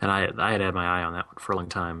 and I had my eye on that one for a long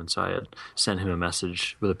time, and so I had sent him a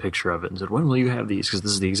message with a picture of it and said, "When will you have these? Because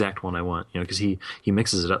this is the exact one I want." You know, because he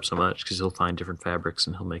mixes it up so much because he'll find different fabrics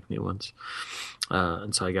and he'll make new ones.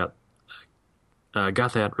 And so I got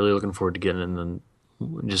that. Really looking forward to getting it. And then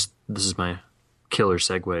just this is my killer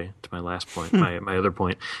segue to my last point. My other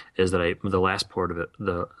point is that the last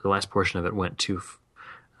portion of it went to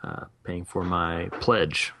paying for my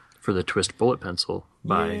pledge for the Twist bullet pencil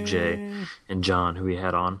by Jay and John, who we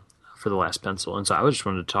had on for the last pencil. And so I just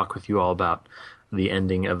wanted to talk with you all about the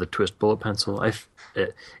ending of the Twist bullet pencil.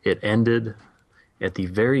 It ended at the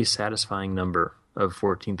very satisfying number of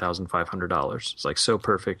 $14,500. It's like so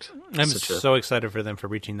perfect. I'm so excited for them for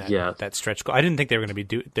reaching that stretch goal. I didn't think they were going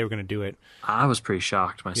to do it. I was pretty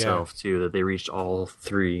shocked myself too that they reached all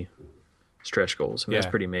three stretch goals. I mean, that's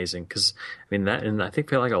pretty amazing because I mean that, and I think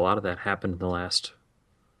feel like a lot of that happened in the last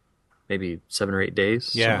maybe 7 or 8 days,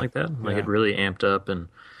 something like that. Like it really amped up, and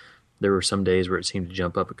there were some days where it seemed to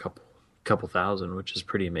jump up a couple thousand, which is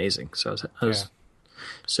pretty amazing. So I was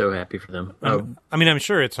so happy for them. I mean, I'm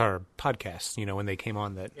sure it's our podcast, you know, when they came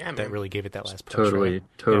on that really gave it that last push.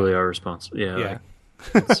 Totally our response. Yeah.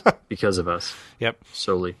 Like, it's because of us. Yep.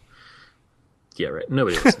 Solely. Yeah, right.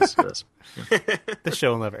 Nobody listens to this. Yeah. This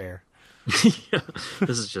show will never air.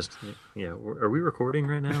 This is just, are we recording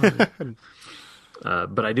right now?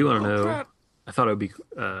 But I do want to know, crap. I thought it would be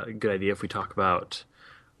a good idea if we talk about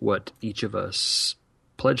what each of us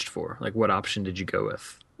pledged for. Like, what option did you go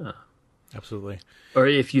with? Absolutely. Or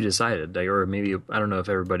if you decided, or maybe, I don't know if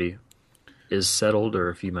everybody is settled or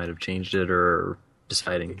if you might have changed it or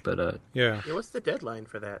deciding, but what's the deadline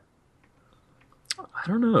for that? I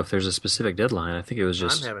don't know if there's a specific deadline. I think it was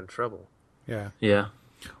just... I'm having trouble. Yeah.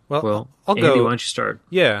 Well, I'll Andy, go. why don't you start?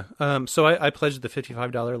 Yeah. So I pledged the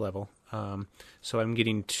 $55 level. So I'm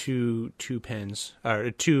getting two pens,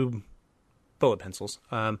 or 2 bullet pencils.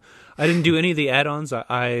 I didn't do any of the add-ons.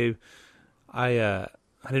 I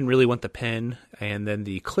didn't really want the pen, and then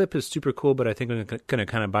the clip is super cool, but I think I'm going to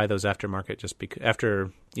kind of buy those aftermarket just because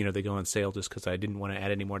after they go on sale, just because I didn't want to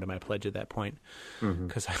add any more to my pledge at that point,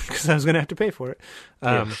 because I was going to have to pay for it.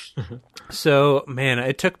 So man,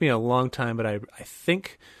 it took me a long time, but I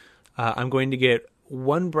think I'm going to get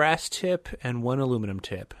 1 brass tip and 1 aluminum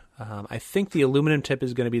tip. I think the aluminum tip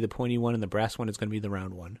is going to be the pointy one, and the brass one is going to be the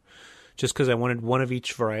round one. Just because I wanted one of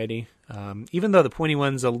each variety. Even though the pointy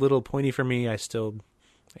one's a little pointy for me, I still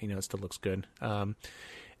it still looks good. And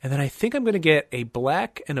then I think I'm going to get a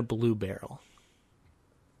black and a blue barrel.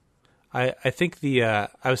 I think I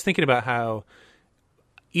was thinking about how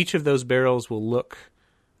each of those barrels will look,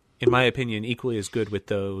 in my opinion, equally as good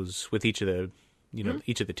with each of the,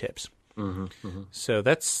 each of the tips. Mm-hmm, mm-hmm. So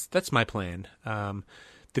that's my plan.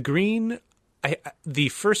 The green, the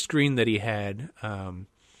first green that he had, kind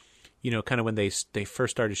of when they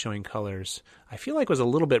first started showing colors, I feel like was a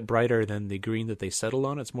little bit brighter than the green that they settled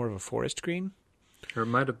on. It's more of a forest green. Or it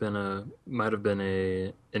might have been an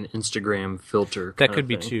Instagram filter. That could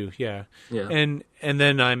be too, yeah. Yeah. And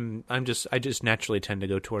then I just naturally tend to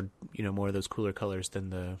go toward more of those cooler colors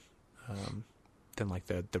than the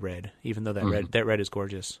red, even though that red is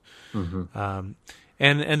gorgeous. Mm-hmm.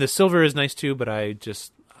 And the silver is nice too, but I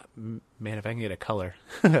just, man, if I can get a color.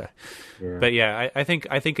 Yeah. But yeah, I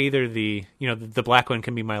think either the black one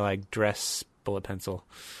can be my like dress bullet pencil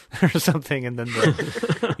or something, and then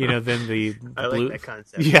the I blue. like that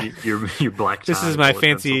concept. Yeah, your black tie. this is my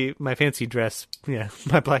pencil. fancy dress. Yeah,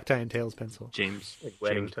 my black tie and tails pencil. James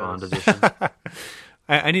wedding James Bond toast. edition.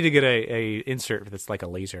 I need to get a insert that's like a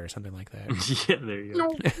laser or something like that. Yeah, there you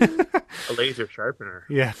go. A laser sharpener.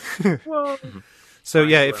 Yeah. Whoa. So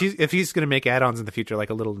yeah, if he's going to make add-ons in the future,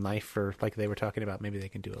 like a little knife or like they were talking about, maybe they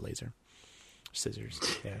can do a laser, scissors,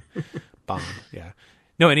 yeah, bomb, yeah.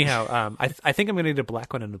 No, anyhow, I think I'm going to need a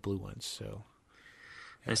black one and a blue one. So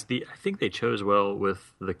I think they chose well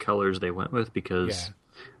with the colors they went with because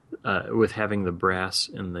with having the brass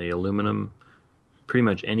and the aluminum, pretty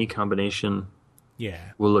much any combination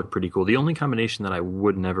will look pretty cool. The only combination that I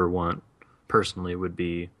would never want personally would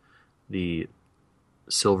be the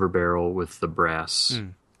silver barrel with the brass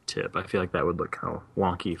tip. I feel like that would look kind of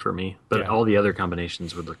wonky for me, but all the other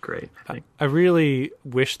combinations would look great, I think. I really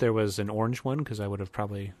wish there was an orange one because I would have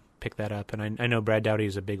probably picked that up. And I know Brad Dowdy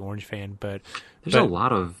is a big orange fan, but there's a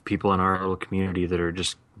lot of people in our little community that are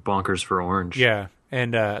just bonkers for orange. Yeah,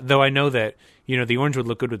 and though I know that the orange would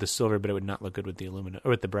look good with the silver, but it would not look good with the aluminum or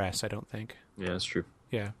with the brass. I don't think. Yeah, that's true.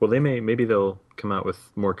 Yeah. Well, maybe they'll come out with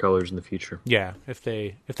more colors in the future. Yeah, if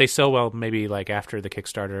they sell well, maybe like after the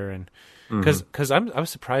Kickstarter, and because I was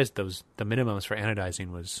surprised the minimums for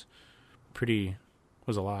anodizing was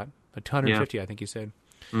a lot, like 250, I think you said.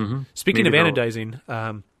 Mm-hmm. Speaking of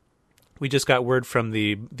anodizing, we just got word from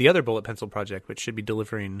the other bullet pencil project, which should be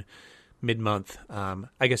delivering mid-month.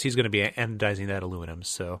 I guess he's going to be anodizing that aluminum,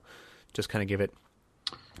 so just kind of give it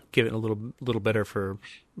a little better for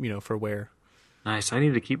wear. Nice. I'm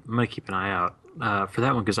gonna keep an eye out for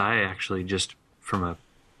that one because I actually just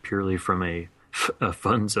purely from a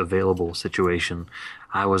funds available situation,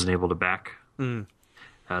 I wasn't able to back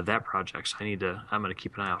that project. So I'm gonna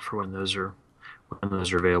keep an eye out for when those are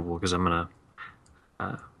available because I'm gonna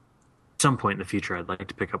at some point in the future I'd like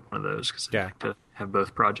to pick up one of those because I'd like to have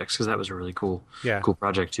both projects because that was a really cool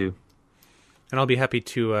project too. And I'll be happy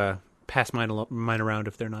to pass mine around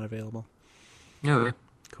if they're not available. Yeah,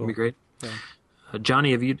 cool. That'd be great. Yeah.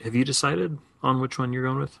 Johnny, have you decided on which one you're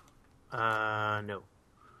going with? No.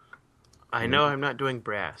 I know I'm not doing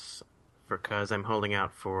brass because I'm holding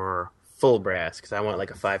out for full brass because I want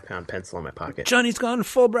like a 5-pound pencil in my pocket. Johnny's gone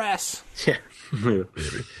full brass. Yeah.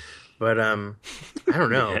 But I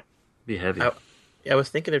don't know. Be heavy. I was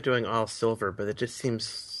thinking of doing all silver, but it just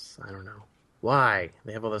seems, I don't know. Why?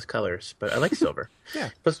 They have all those colors, but I like silver. Yeah.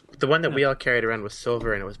 Plus, the one that we all carried around was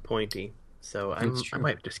silver and it was pointy, so I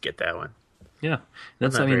might just get that one. Yeah,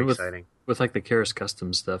 that's very exciting. With like the Callus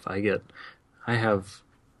custom stuff. I have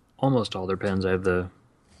almost all their pens. I have the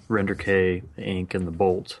Render K, the ink, and the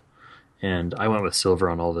Bolt, and I went with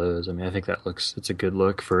silver on all those. I mean, I think it's a good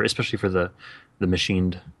look especially for the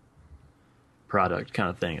machined product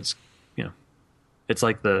kind of thing. It's it's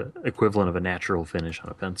like the equivalent of a natural finish on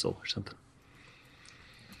a pencil or something.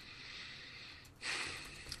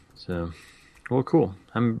 So, well, cool.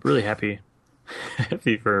 I'm really happy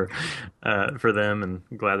for them, and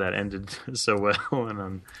glad that ended so well, and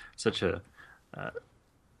on such a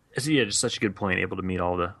just such a good point, able to meet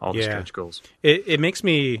all the stretch goals. It makes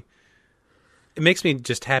me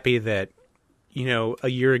just happy that a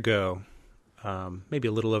year ago, maybe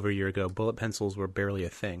a little over a year ago, bullet pencils were barely a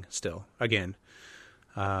thing still again,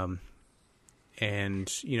 and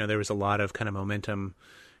there was a lot of kind of momentum,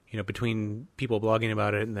 between people blogging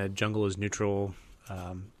about it and the Jungle is Neutral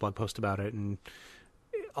blog post about it, and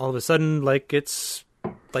all of a sudden, it's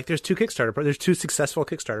like there's two successful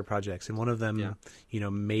Kickstarter projects, and one of them,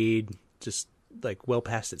 made just like well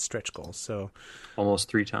past its stretch goals. So almost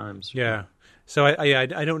 3 times. Yeah. So I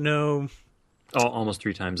don't know. Almost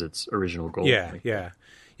 3 times its original goal. Yeah.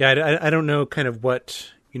 I don't know kind of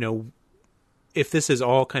what if this is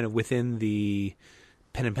all kind of within the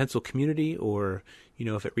pen and pencil community, or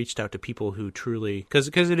if it reached out to people who truly, because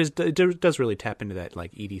it does really tap into that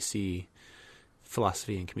like EDC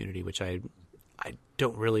philosophy and community, which I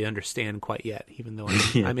don't really understand quite yet, even though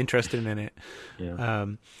I'm interested in it. Yeah.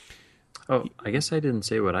 I guess I didn't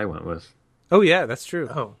say what I went with. Oh yeah, that's true.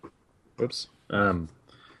 Oh, Whoops.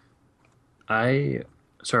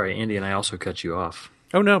 Sorry, Andy, and I also cut you off.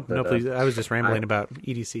 Oh no, please. I was just rambling about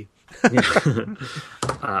EDC.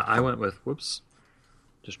 I went with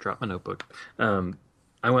just dropped my notebook.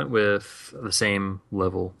 I went with the same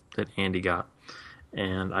level that Andy got,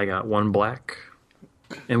 and I got one black.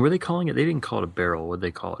 And were they calling it? They didn't call it a barrel. What did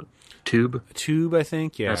they call it? Tube. Tube, I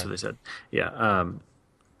think. Yeah, that's what they said. Yeah.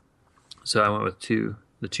 So I went with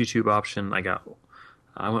the 2-tube option.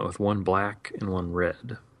 I went with one black and one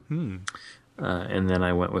red. And then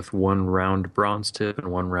I went with one round bronze tip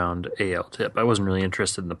and one round AL tip. I wasn't really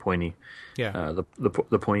interested in the pointy,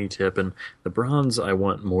 the pointy tip, and the bronze. I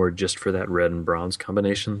want more just for that red and bronze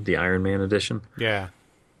combination, the Iron Man edition. Yeah,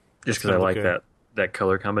 just because I like that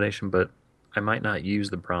color combination, but I might not use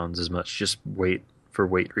the bronze as much, just weight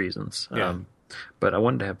reasons. Yeah. But I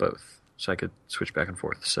wanted to have both, so I could switch back and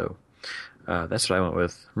forth. So that's what I went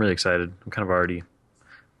with. I'm really excited. I'm kind of already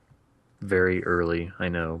very early, I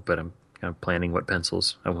know, but I'm kind of planning what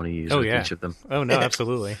pencils I want to use with each of them. Oh no,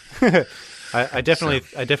 absolutely. I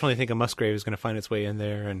definitely think a Musgrave is going to find its way in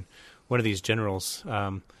there, and one of these generals.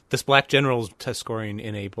 This black general's test scoring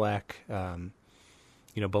in a black,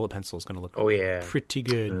 bullet pencil is going to look. Pretty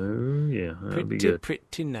good. Oh yeah, that'll be good.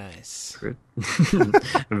 Pretty nice.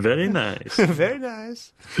 Very nice. Very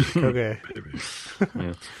nice. Okay.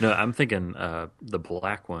 Yeah. No, I'm thinking the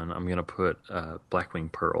black one. I'm going to put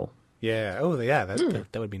Blackwing Pearl. Yeah. Oh, yeah.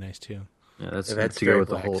 That would be nice too. Yeah, that's to go with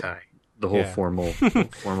the whole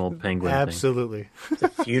formal penguin. Absolutely. It's a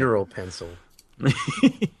funeral pencil. You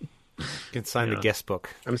can sign the guest book.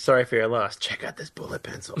 I'm sorry for your loss. Check out this bullet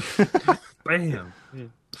pencil. Bam. Yeah.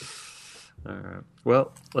 All right.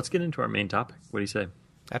 Well, let's get into our main topic. What do you say?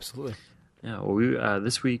 Absolutely. Yeah. Well, we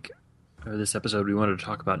this episode, we wanted to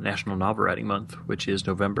talk about National Novel Writing Month, which is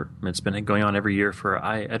November. And it's been going on every year for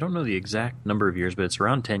I don't know the exact number of years, but it's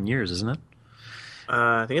around 10 years, isn't it?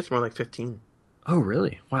 I think it's more like 15. Oh,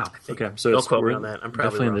 really? Wow. Okay. So don't quote me on that. I'm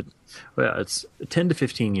probably wrong. It's 10 to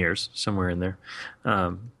 15 years, somewhere in there.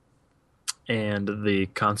 And the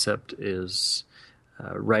concept is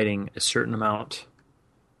writing a certain amount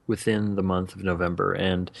within the month of November.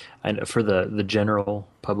 And for the general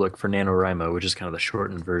public, for NaNoWriMo, which is kind of the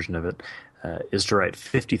shortened version of it, is to write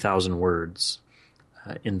 50,000 words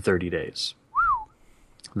in 30 days.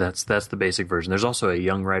 That's the basic version. There's also a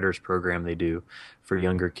young writers program they do for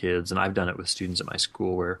younger kids, and I've done it with students at my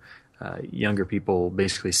school where younger people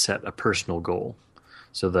basically set a personal goal.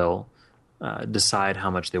 So they'll decide how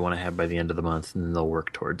much they want to have by the end of the month, and then they'll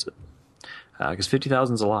work towards it. Because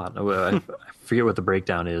 50,000 is a lot. I forget what the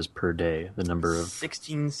breakdown is per day, the number of...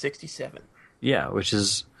 1667. Yeah, which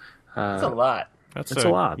is... That's a lot. That's a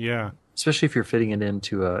lot. Yeah. Especially if you're fitting it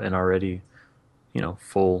into an already...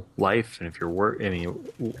 full life, and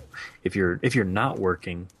if you're not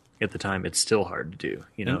working at the time, it's still hard to do.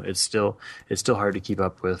 It's still hard to keep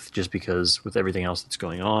up with, just because with everything else that's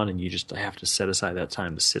going on, and you just have to set aside that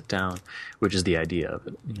time to sit down, which is the idea of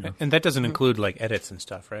it. And that doesn't include like edits and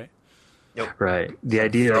stuff, right? Nope. Right. The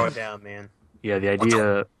idea. Throw it down, man. Yeah, the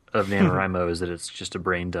idea of NaNoWriMo is that it's just a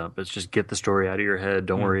brain dump. It's just get the story out of your head.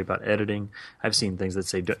 Don't worry about editing. I've seen things that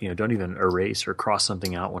say, don't even erase or cross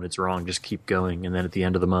something out when it's wrong. Just keep going, and then at the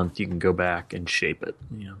end of the month, you can go back and shape it.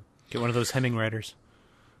 Get one of those Hemming writers.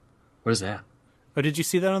 What is that? Oh, did you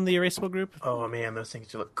see that on the Erasable group? Oh man, those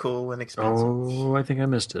things look cool and expensive. Oh, I think I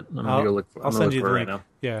missed it. I'm gonna go look. I'll send you the link. Right now.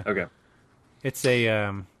 Yeah. Okay. It's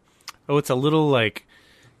a it's a little like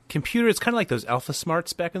computer. It's kind of like those Alpha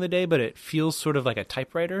Smarts back in the day, but it feels sort of like a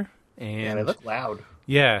typewriter. And they look loud.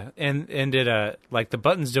 Yeah, and it like the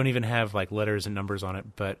buttons don't even have like letters and numbers on it,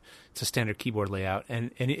 but it's a standard keyboard layout,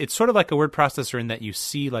 and it's sort of like a word processor in that you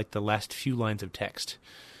see like the last few lines of text,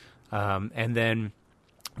 and then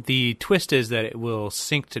the twist is that it will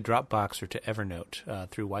sync to Dropbox or to Evernote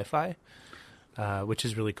through Wi-Fi, which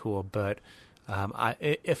is really cool. But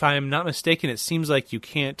if I'm not mistaken, it seems like you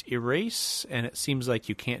can't erase, and it seems like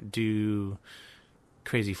you can't do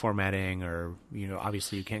crazy formatting, or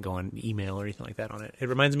obviously you can't go on email or anything like that on it. It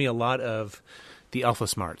reminds me a lot of the Alpha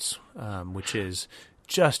Smarts, which is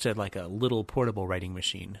just like a little portable writing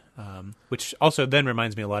machine, which also then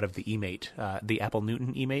reminds me a lot of the eMate, the Apple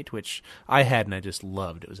Newton eMate, which I had and I just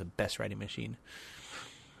loved. It was the best writing machine.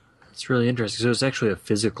 It's really interesting. So it's actually a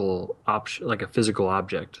physical option, like a physical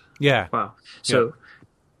object. Yeah. Wow. So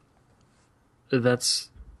that's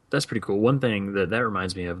That's pretty cool. One thing that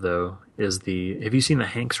reminds me of, though, is have you seen the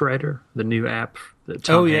Hanks Writer, the new app that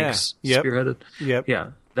Tom Hanks spearheaded? Yep. Yeah,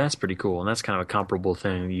 that's pretty cool. And that's kind of a comparable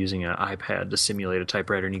thing, using an iPad to simulate a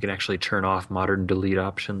typewriter, and you can actually turn off modern delete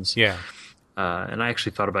options. Yeah. And I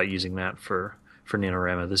actually thought about using that for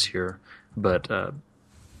NaNoWriMo this year, but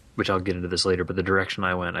which I'll get into this later. But the direction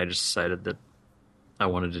I went, I just decided that I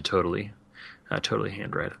wanted to totally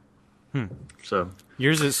handwrite it. So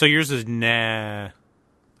yours is nah.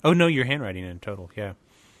 Oh no, you're handwriting in total. Yeah.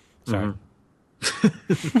 Sorry.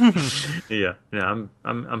 Yeah.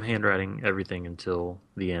 I'm handwriting everything until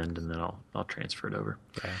the end, and then I'll transfer it over.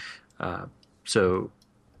 Yeah. So,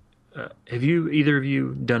 have either of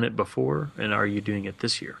you done it before, and are you doing it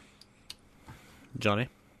this year? Johnny?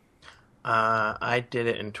 I did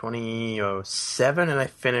it in 2007, and I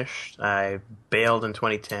finished. I bailed in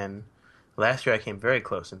 2010. Last year I came very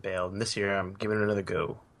close and bailed, and this year I'm giving it another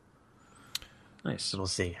go. Nice. So we'll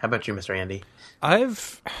see. How about you, Mr. Andy?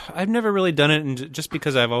 I've never really done it, and just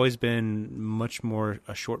because I've always been much more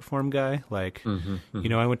a short form guy. Like, you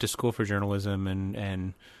know, I went to school for journalism,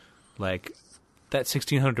 and like that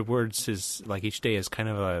 1,600 words is like each day is kind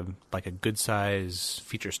of a good size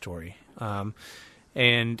feature story.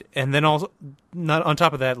 And then also not on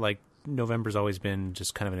top of that, like November's always been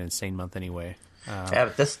just kind of an insane month anyway. Yeah,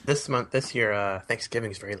 but this year,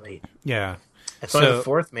 Thanksgiving's very late. Yeah, it's only the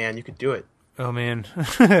 4th, man. You could do it. Oh man,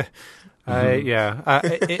 if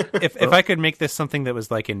I could make this something that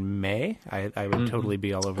was like in May, I would totally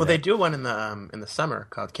be all over. Well, that. they do one in the summer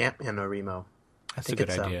called Camp NaNoWriMo. That's a good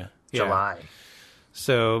idea. July.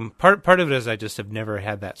 So part of it is I just have never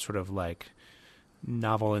had that sort of like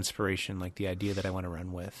novel inspiration, like the idea that I want to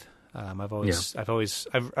run with. I've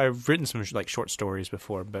written some like short stories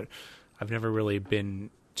before, but I've never really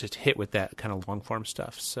been just hit with that kind of long form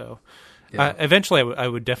stuff. So eventually I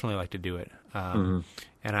would definitely like to do it. And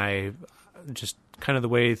I just kind of the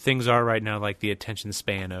way things are right now, like the attention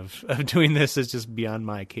span of doing this is just beyond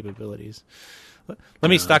my capabilities. Let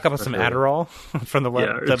me stock up on some Adderall from the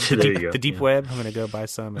web, the deep web. I'm going to go buy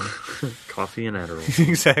some. And... Coffee and Adderall.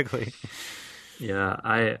 Exactly.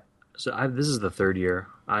 Yeah, this is the 3rd year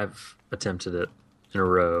I've attempted it in a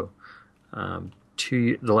row.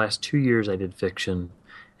 The last 2 years I did fiction,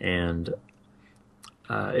 and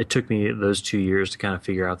it took me those 2 years to kind of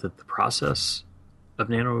figure out that the process of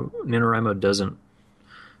NaNoWriMo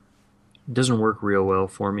doesn't work real well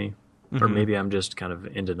for me. Or maybe I'm just kind of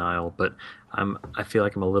in denial, but I feel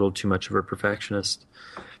like I'm a little too much of a perfectionist.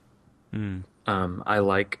 I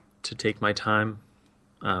like to take my time.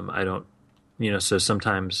 I don't, so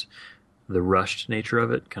sometimes the rushed nature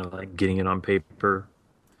of it, kind of like getting it on paper,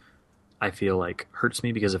 I feel like hurts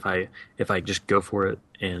me, because if I just go for it,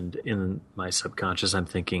 and in my subconscious I'm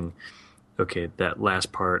thinking, okay, that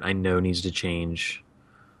last part I know needs to change.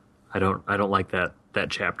 I don't like that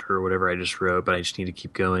chapter or whatever I just wrote, but I just need to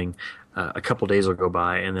keep going. A couple days will go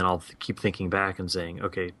by, and then I'll keep thinking back and saying,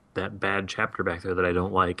 okay, that bad chapter back there that I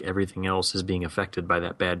don't like, everything else is being affected by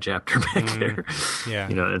that bad chapter back there. Yeah.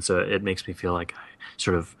 And so it makes me feel like I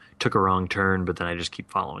sort of took a wrong turn, but then I just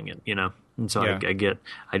keep following it, And so I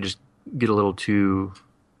just get a little too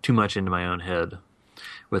much into my own head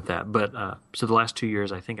with that. But so the last 2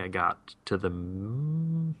 years, I think I got to the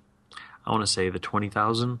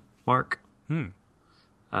 20,000 mark.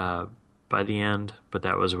 By the end, but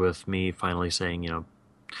that was with me finally saying,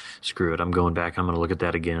 screw it, I'm going back, I'm going to look at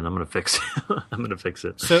that again, I'm going to fix it. I'm going to fix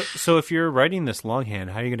it. So if you're writing this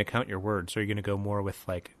longhand, how are you going to count your words? Are you going to go more with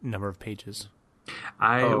like number of pages?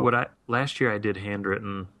 Last year I did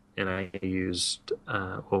handwritten, and I used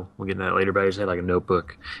we'll get into that later, but I just had like a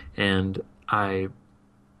notebook, and I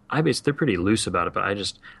basically, they're pretty loose about it, but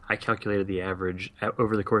I calculated the average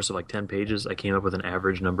over the course of like 10 pages. I came up with an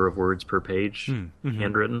average number of words per page,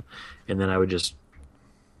 handwritten, and then I would just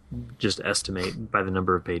estimate by the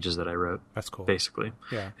number of pages that I wrote. That's cool. Basically,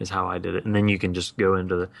 yeah, is how I did it. And then you can just go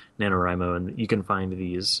into the NaNoWriMo, and you can find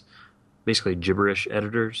these basically gibberish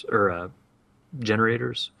editors or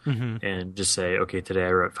generators, and just say, okay, today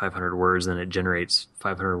I wrote 500 words, then it generates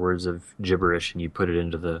 500 words of gibberish, and you put it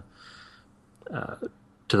into the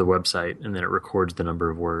website, and then it records the number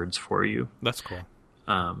of words for you. That's cool.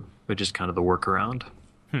 Which is kind of the workaround.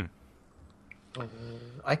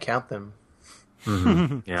 I count them.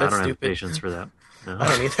 Yeah, I don't have patience for that. No. I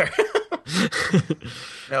don't either.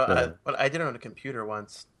 No, but I did it on a computer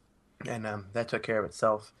once, and that took care of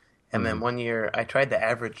itself. And then one year I tried the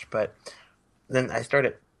average, but then I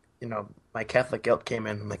started, my Catholic guilt came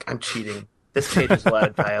in. I'm like, I'm cheating. This page is a lot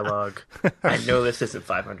of dialogue. I know this isn't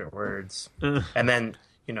 500 words. And then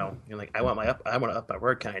you're like, I want to up my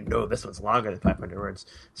word count. I know this one's longer than 500 words.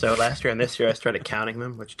 So last year and this year, I started counting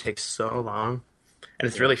them, which takes so long, and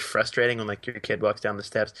it's really frustrating when like your kid walks down the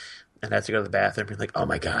steps and has to go to the bathroom and be like, oh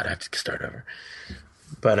my god, I have to start over.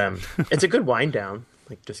 But it's a good wind down,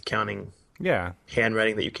 like just counting. Yeah,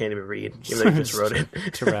 handwriting that you can't even read, even though you just wrote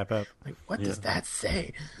it. To wrap up. Like, what does that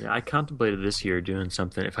say? Yeah, I contemplated this year doing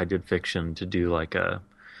something, if I did fiction, to do like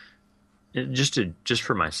just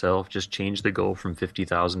for myself, just change the goal from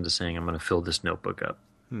 50,000 to saying I'm going to fill this notebook up.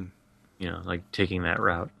 Like taking that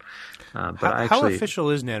route. But how official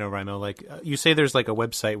is NaNoWriMo? Like, you say there's like a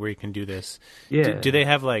website where you can do this. Yeah. Do they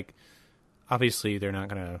have like, obviously they're not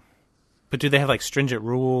going to, but do they have like stringent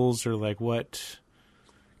rules or like what?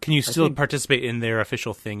 Can you still participate in their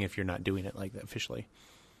official thing if you're not doing it like that officially?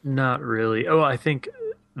 Not really. Oh, I think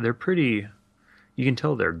they're pretty. You can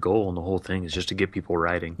tell their goal in the whole thing is just to get people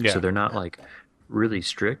writing. Yeah. So they're not like really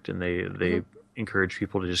strict, and they encourage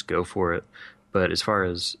people to just go for it. But as far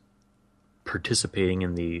as participating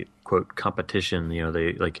in the quote competition,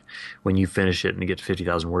 they like when you finish it and you get to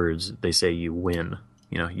 50,000 words, they say you win.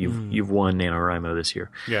 You've won NaNoWriMo this year.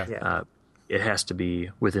 Yeah. It has to be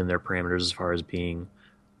within their parameters as far as being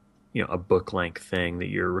a book length thing that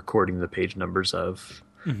you're recording the page numbers of.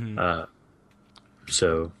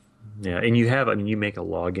 So yeah, and you make a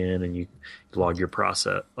login and you log your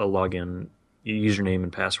process, a login username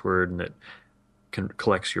and password, and it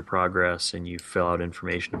collects your progress, and you fill out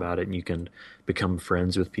information about it, and you can become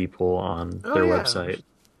friends with people on their website.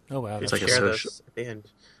 Oh wow, it's like a social. At the end.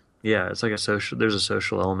 Yeah, it's like a social. There's a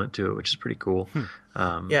social element to it, which is pretty cool.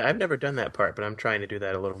 Yeah, I've never done that part, but I'm trying to do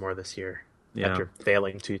that a little more this year. Yeah. After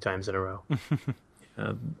failing 2 times in a row.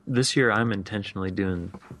 This year, I'm intentionally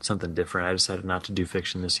doing something different. I decided not to do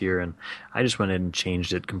fiction this year, and I just went ahead and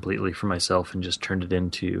changed it completely for myself and just turned it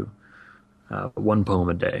into 1 poem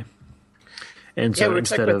a day. And so we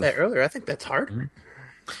instead talked about of that earlier, I think that's hard.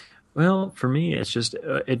 Well, for me, it's just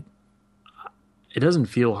it doesn't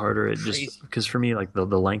feel harder. It just because for me, like the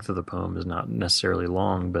length of the poem is not necessarily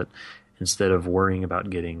long, but instead of worrying about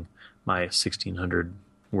getting my 1,600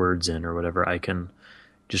 words in or whatever, I can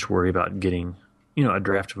just worry about getting a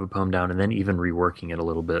draft of a poem down and then even reworking it a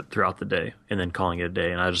little bit throughout the day and then calling it a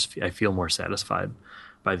day. And I feel more satisfied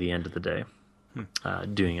by the end of the day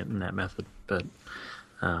doing it in that method. But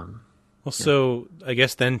so I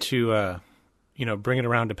guess then to bring it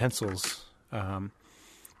around to pencils, I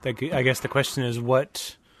guess the question is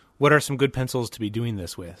what are some good pencils to be doing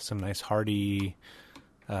this with? Some nice hardy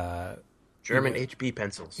German HB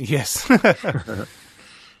pencils. Yes.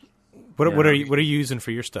 What are you using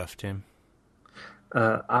for your stuff, Tim?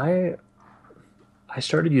 I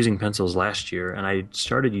started using pencils last year, and I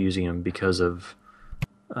started using them because of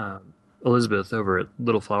Elizabeth over at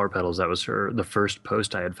Little Flower Petals. That was the first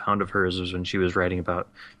post I had found of hers was when she was writing about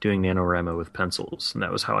doing NaNoWriMo with pencils, and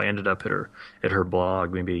that was how I ended up at her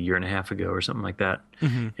blog maybe a year and a half ago or something like that.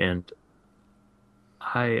 And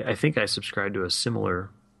I think I subscribed to a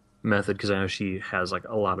similar method because I know she has like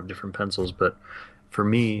a lot of different pencils, but for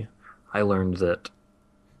me, I learned that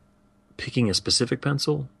picking a specific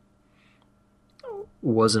pencil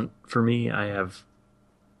wasn't for me. I have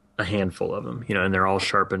a handful of them, and they're all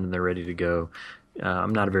sharpened and they're ready to go.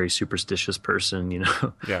 I'm not a very superstitious person,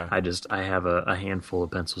 Yeah. I have a handful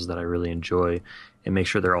of pencils that I really enjoy and make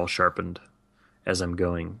sure they're all sharpened as I'm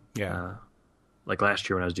going. Yeah. Like last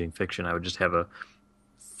year when I was doing fiction, I would just have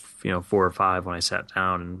 4 or 5 when I sat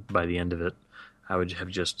down, and by the end of it, I would have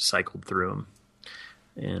just cycled through them.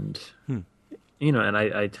 And, and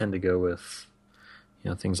I tend to go with,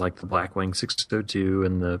 things like the Blackwing 602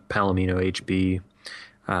 and the Palomino HB.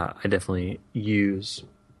 I definitely use,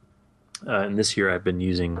 and this year I've been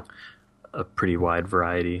using a pretty wide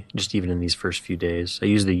variety, just even in these first few days. I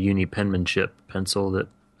use the Uni Penmanship pencil that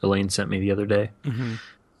Elaine sent me the other day,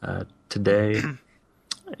 today.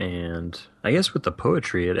 And I guess with the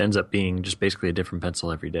poetry, it ends up being just basically a different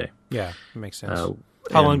pencil every day. Yeah, it makes sense.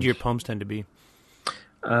 How long do your poems tend to be?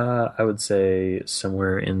 I would say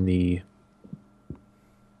somewhere in the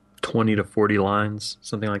 20 to 40 lines,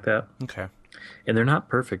 something like that. Okay. And they're not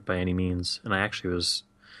perfect by any means. And I actually was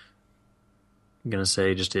going to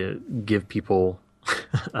say, just to give people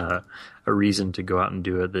a reason to go out and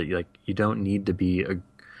do it, that you don't need to be a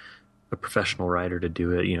professional writer to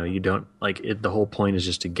do it. You don't the whole point is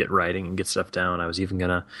just to get writing and get stuff down. I was even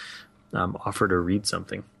going to offer to read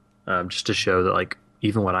something just to show that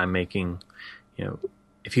even what I'm making,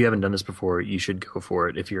 if you haven't done this before, you should go for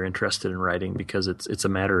it if you're interested in writing, because it's a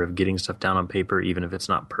matter of getting stuff down on paper, even if it's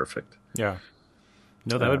not perfect. Yeah.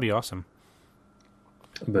 No, that would be awesome.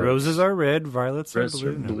 But roses are red, violets are reds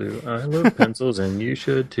blue. are blue. I love pencils, and you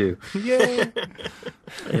should too. Yay!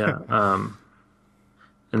 Yeah.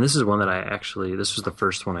 And this is one that this was the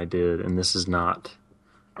first one I did, and this is not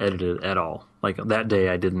edited at all. Like that day,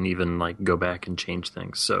 I didn't even like go back and change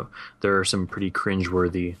things. So there are some pretty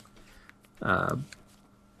cringeworthy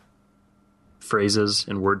phrases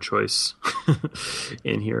and word choice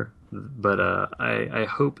in here. But I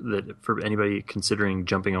hope that for anybody considering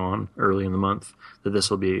jumping on early in the month, that this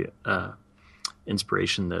will be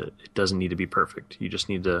inspiration that it doesn't need to be perfect. You just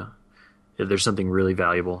need to. There's something really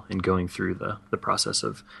valuable in going through the process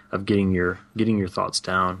of getting your thoughts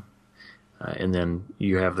down, and then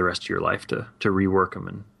you have the rest of your life to rework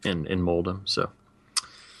them and mold them. So,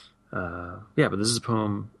 but this is a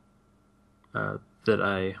poem that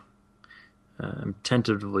I am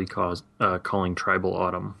tentatively calling Tribal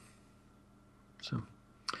Autumn. So,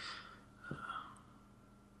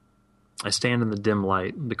 I stand in the dim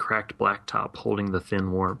light, the cracked blacktop holding the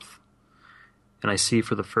thin warmth, and I see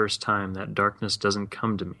for the first time that darkness doesn't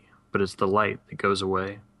come to me, but it's the light that goes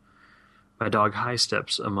away. My dog high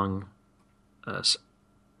steps among snags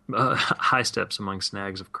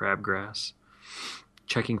of crabgrass,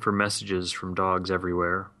 checking for messages from dogs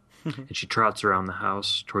everywhere, and she trots around the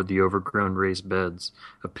house toward the overgrown raised beds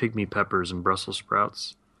of pygmy peppers and Brussels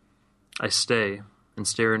sprouts. I stay and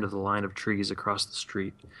stare into the line of trees across the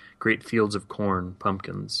street, great fields of corn,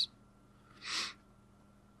 pumpkins.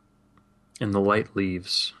 And the light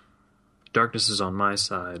leaves. Darkness is on my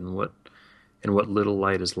side, and what little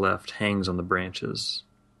light is left hangs on the branches.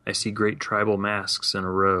 I see great tribal masks in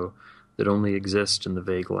a row that only exist in the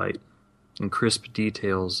vague light, and crisp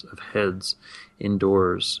details of heads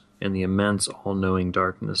indoors, and the immense all-knowing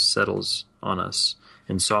darkness settles on us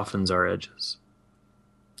and softens our edges.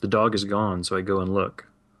 The dog is gone, so I go and look.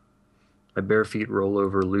 My bare feet roll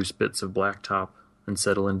over loose bits of blacktop and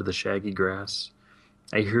settle into the shaggy grass.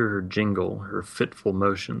 I hear her jingle, her fitful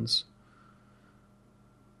motions,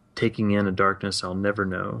 taking in a darkness I'll never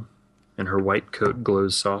know, and her white coat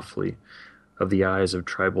glows softly of the eyes of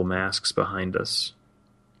tribal masks behind us.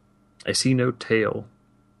 I see no tail.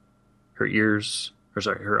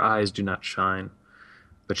 Her eyes do not shine,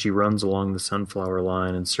 but she runs along the sunflower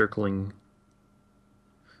line, encircling...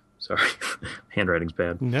 Sorry, handwriting's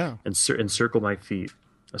bad. No. Encircle my feet,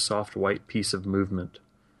 a soft white piece of movement.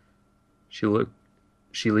 She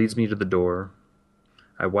leads me to the door.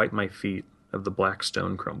 I wipe my feet of the black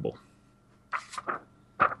stone crumble.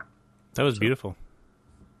 That was beautiful.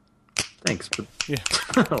 Thanks. But Yeah.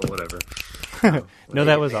 oh, whatever. No,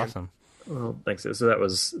 that was awesome. Well, thanks. So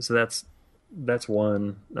that's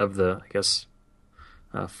one of the, I guess,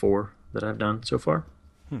 4 that I've done so far.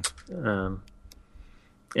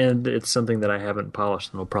 And it's something that I haven't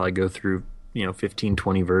polished, and I'll probably go through 15,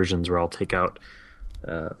 20 versions where I'll take out.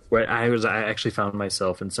 Where I actually found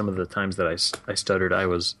myself in some of the times that I stuttered. I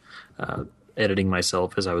was editing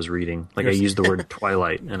myself as I was reading. Like I used the word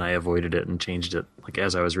twilight, and I avoided it and changed it like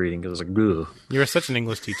as I was reading because I was like, ugh. You were such an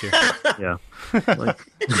English teacher. Yeah.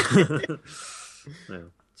 Yeah.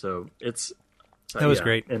 So it's that was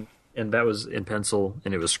great, and that was in pencil,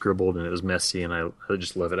 and it was scribbled, and it was messy, and I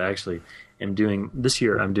just love it. I actually am doing this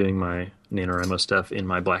year. I'm doing my NaNoWriMo stuff in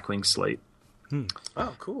my Blackwing slate.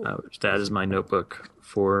 Oh, cool. That is my notebook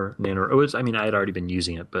for NaNoWriMo. I had already been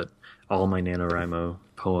using it, but all my NaNoWriMo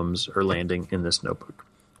poems are landing in this notebook.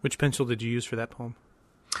 Which pencil did you use for that poem?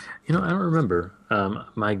 I don't remember.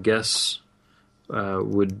 My guess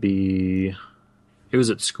would be... It was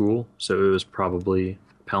at school, so it was probably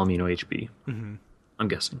Palomino HB. Mm-hmm. I'm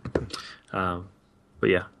guessing. But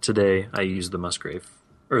yeah, today I used the Musgrave.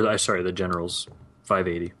 The General's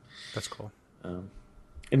 580. That's cool.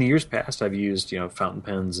 In the years past, I've used fountain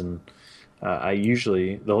pens, and I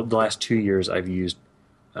usually the last 2 years I've used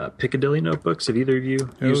Piccadilly notebooks. Have either of you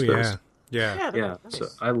used those? Yeah. Yeah. Nice. So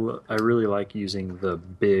I really like using the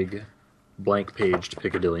big blank paged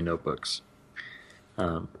Piccadilly notebooks.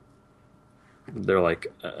 They're like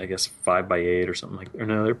I guess 5x8 or something or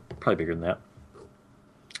no, they're probably bigger than that.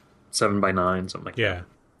 7x9, something like that.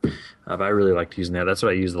 But I really liked using that. That's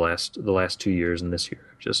what I used the last 2 years, and this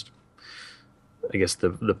year just. I guess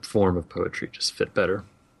the form of poetry just fit better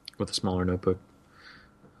with a smaller notebook.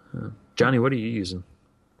 Johnny, what are you using?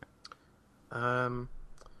 I'm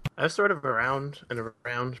sort of around and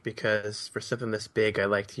around because for something this big, I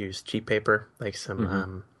like to use cheap paper, like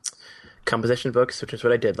some composition books, which is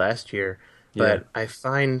what I did last year. But I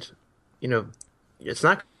find, it's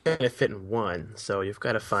not going to fit in one, so you've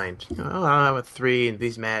got to find, I have a 3 and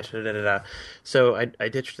these match, So I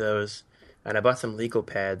ditched those. And I bought some legal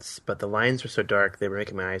pads, but the lines were so dark they were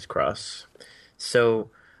making my eyes cross. So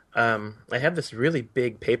I have this really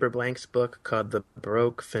big paper blanks book called the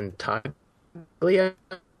Baroque Fentaglio.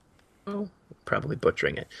 Probably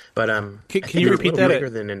butchering it, but I Can think you it's a repeat little that? bigger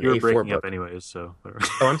than an You were A4 breaking up book. anyways, so whatever.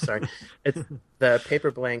 Oh, I'm sorry. It's the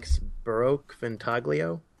paper blanks Baroque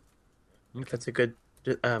Fentaglio. If that's a good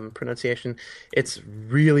pronunciation. It's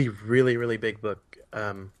really, really, really big book.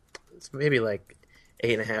 It's maybe like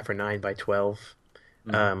 8.5 or 9 by 12,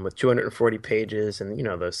 with 240 pages, and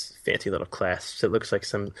those fancy little clasps. It looks like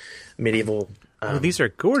some medieval Oh, these are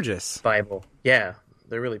gorgeous. Bible. Yeah,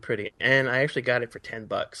 they're really pretty. And I actually got it for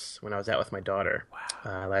 $10 when I was out with my daughter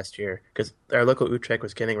last year, because our local Utrecht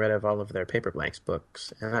was getting rid of all of their paper blanks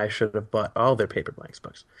books, and I should have bought all their paper blanks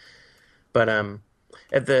books. But in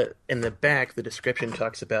the back, the description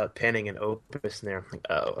talks about penning and opus, and there I'm like,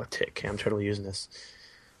 oh, a tick. I'm totally using this.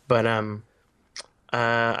 But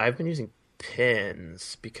I've been using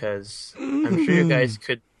pens because I'm sure you guys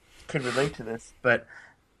could relate to this. But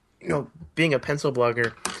being a pencil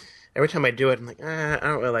blogger, every time I do it, I'm like, I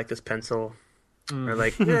don't really like this pencil. Or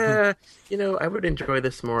like, I would enjoy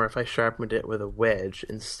this more if I sharpened it with a wedge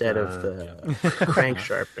instead of the crank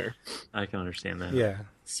sharpener. I can understand that. Yeah.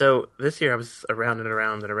 So this year I was around and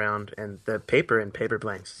around and around, and the paper in paper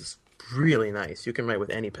blanks is really nice. You can write with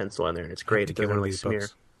any pencil in there, and it's great to Get give one it of a these smear.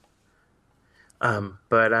 books.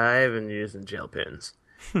 But I've been using gel pens.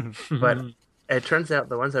 But it turns out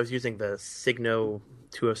the ones I was using, the Signo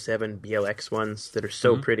 207 BLX ones that are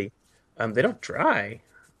so pretty, they don't dry.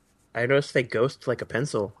 I noticed they ghost like a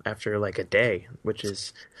pencil after like a day, which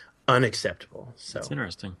is unacceptable. So That's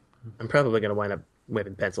interesting. I'm probably going to wind up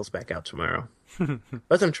whipping pencils back out tomorrow.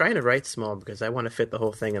 Plus, I'm trying to write small because I want to fit the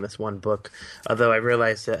whole thing in this one book. Although I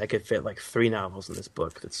realized that I could fit like 3 novels in this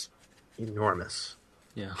book. That's enormous.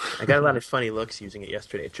 Yeah. I got a lot of funny looks using it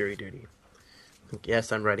yesterday at jury duty. Like,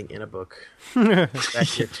 yes, I'm writing in a book.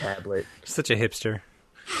 That's your tablet. Such a hipster.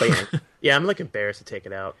 But yeah, I'm like embarrassed to take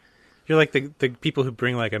it out. You're like the people who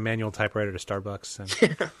bring like a manual typewriter to Starbucks.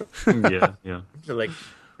 And... yeah. To like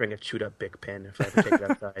bring a chewed up Bic pen if I ever take it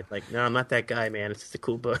outside. Like, no, I'm not that guy, man. It's just a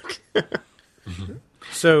cool book.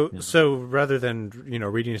 So rather than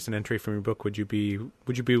reading us an entry from your book, would you be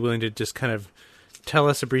willing to just kind of tell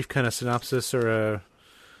us a brief kind of synopsis or a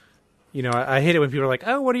I hate it when people are like,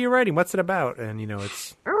 oh, what are you writing? What's it about? And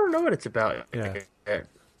it's I don't know what it's about. Yeah.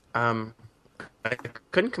 I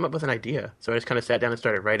couldn't come up with an idea, so I just kind of sat down and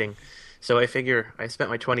started writing. So I figure I spent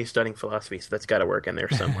my 20s studying philosophy, so that's got to work in there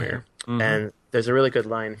somewhere. And there's a really good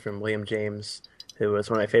line from William James, who was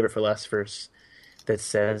one of my favorite philosophers, that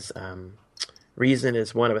says, reason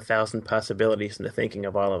is one of 1,000 possibilities in the thinking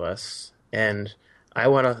of all of us. And I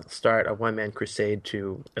want to start a one-man crusade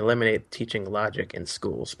to eliminate teaching logic in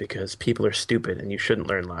schools because people are stupid and you shouldn't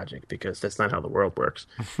learn logic because that's not how the world works.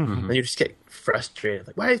 And you just get frustrated.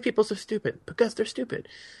 Like, why are these people so stupid? Because they're stupid.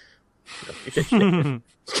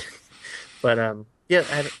 But,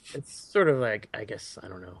 it's sort of like, I guess, I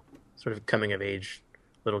don't know, sort of coming of age,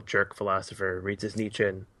 little jerk philosopher, reads his Nietzsche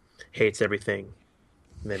and hates everything,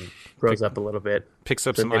 and then grows up a little bit. picks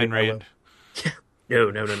up So some maybe Ayn Rand. No,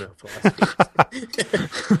 philosophy.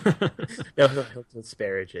 No, he'll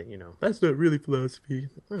disparage it, That's not really philosophy.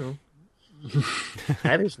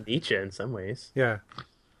 There's Nietzsche in some ways. Yeah.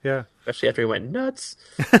 Especially after he went nuts.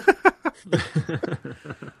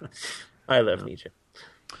 I love Nietzsche.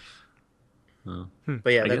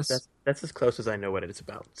 But yeah, that's as close as I know what it's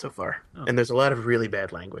about so far. Oh. And there's a lot of really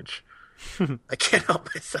bad language. I can't help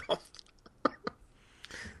myself.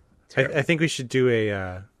 I think we should do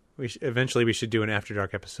eventually we should do an After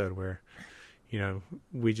Dark episode where,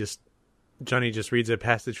 Johnny just reads a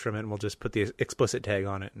passage from it and we'll just put the explicit tag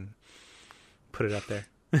on it and put it up there.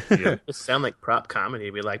 Yeah. It sound like prop comedy.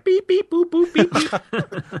 It'd be like beep beep boop boop beep beep.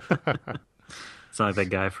 Sound like that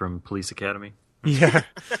guy from Police Academy. Yeah.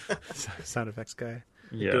 Sound effects guy.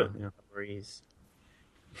 Yeah. Breeze.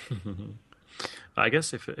 I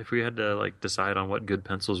guess if we had to decide on what good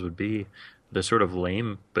pencils would be, the sort of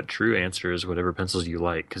lame but true answer is whatever pencils you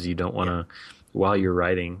like, because you don't want to, while you're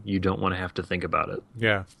writing, you don't want to have to think about it.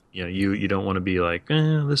 Yeah. You don't want to be like,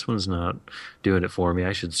 this one's not doing it for me,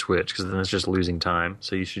 I should switch, because then it's just losing time.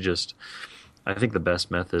 So you should just, I think the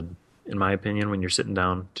best method, in my opinion, when you're sitting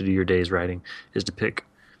down to do your day's writing, is to pick,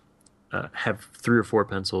 have 3 or 4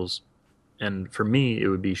 pencils. And for me, it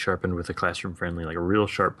would be sharpened with a classroom friendly, like a real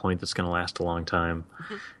sharp point that's going to last a long time.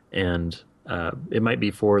 And it might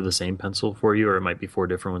be 4 the same pencil for you, or it might be 4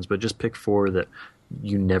 different ones, but just pick 4 that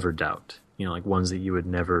you never doubt. Like ones that you would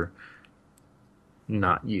never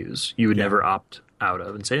not use. You would never opt out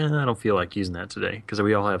of and say, I don't feel like using that today, because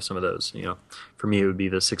we all have some of those. For me, it would be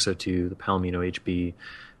the 602, the Palomino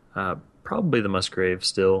HB, probably the Musgrave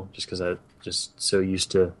still, just because I'm just so used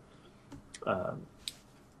to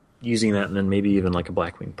using that, and then maybe even like a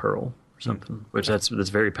Blackwing Pearl or something, which that's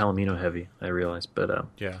very Palomino heavy, I realize, but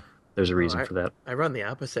there's a reason for that. I run the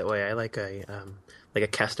opposite way. I like a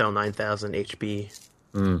Castel 9000 HB,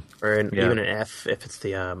 or even an F if it's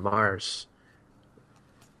the Mars.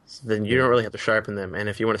 So then you don't really have to sharpen them, and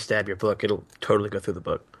if you want to stab your book, it'll totally go through the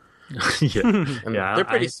book. And they're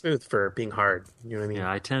pretty smooth for being hard. You know what I mean?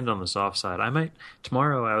 Yeah, I tend on the soft side. I might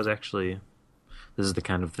tomorrow. This is the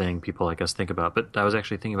kind of thing people like us think about, but I was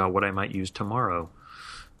actually thinking about what I might use tomorrow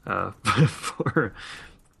for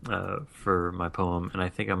my poem, and I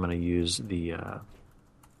think I'm going to use the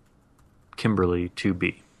Kimberly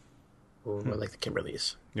 2B. Ooh, I like the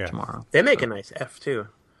Kimberleys. Yeah. Tomorrow. They make a nice F too.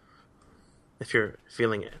 If you're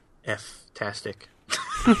feeling F-tastic.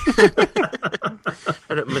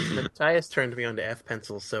 Matthias turned me on to F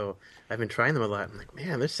pencils, so I've been trying them a lot. I'm like,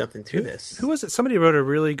 man, there's something to this. Who was it? Somebody wrote a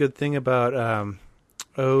really good thing about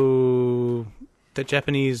the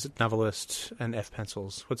Japanese novelist and F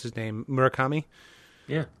pencils. What's his name? Murakami?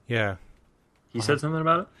 Yeah. Yeah. He said something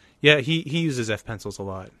about it? Yeah, he uses F pencils a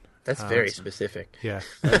lot. That's very specific. Yeah.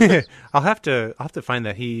 I'll have to find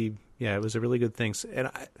that. It was a really good thing.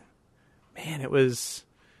 And it was...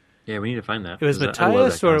 Yeah, we need to find that. It was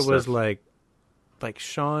Matthias, or it was like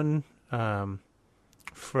Sean from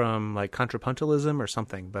like Contrapuntalism or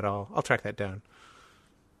something. But I'll track that down.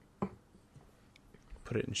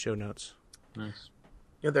 Put it in show notes. Nice.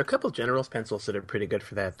 Yeah, there are a couple of General's pencils that are pretty good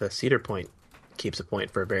for that. The Cedar Point keeps a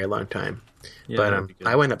point for a very long time. Yeah, but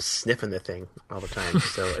I wind up sniffing the thing all the time,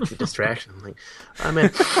 so it's a distraction. I'm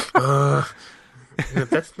like,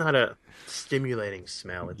 that's not a stimulating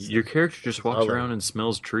smell. Your character just walks around and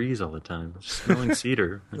smells trees all the time, just smelling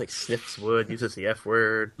cedar. Like sniffs wood, uses the F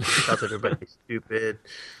word, tells everybody stupid.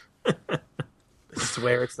 I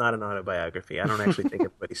swear it's not an autobiography. I don't actually think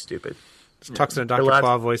everybody's stupid. Just talks in a Dr.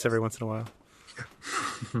 Claw voice every once in a while.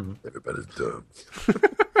 Everybody's dumb.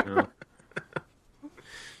 Yeah.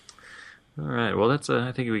 All right. Well, that's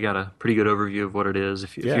I think we got a pretty good overview of what it is.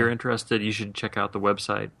 If you're interested, you should check out the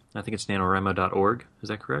website. I think it's NaNoWriMo.org. Is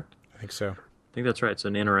that correct? I think so. I think that's right. So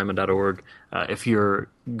NaNoWriMo.org. If you're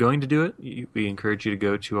going to do it, we encourage you to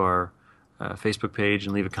go to our Facebook page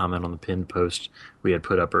and leave a comment on the pinned post we had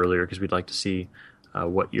put up earlier, because we'd like to see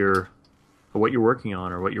what you're working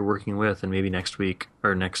on or what you're working with, and maybe next week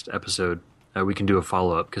or next episode we can do a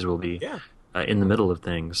follow-up, because we'll be in the middle of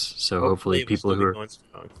things. So hopefully people who are...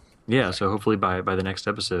 Yeah, so hopefully by the next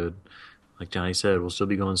episode, like Johnny said, we'll still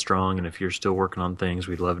be going strong. And if you're still working on things,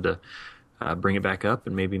 we'd love to bring it back up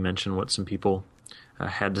and maybe mention what some people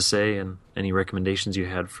had to say and any recommendations you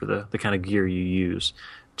had for the kind of gear you use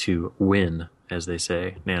to win, as they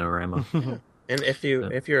say, NaNoWriMo. And if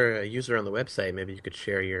you're a user on the website, maybe you could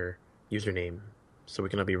share your username so we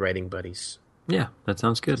can all be writing buddies. Yeah, that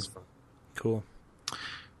sounds good. Cool. All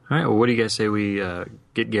right, well, what do you guys say we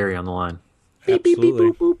get Gary on the line? Absolutely. Beep, beep,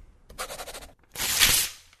 beep, boop, boop.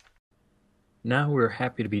 Now we're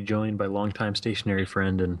happy to be joined by longtime stationery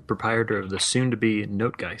friend and proprietor of the soon-to-be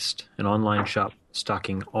Notegeist, an online shop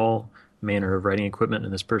stocking all manner of writing equipment,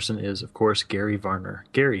 and this person is, of course, Gary Varner.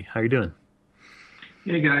 Gary, how you doing?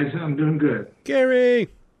 Hey, guys, I'm doing good. Gary!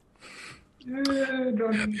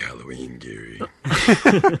 Happy Halloween, Gary.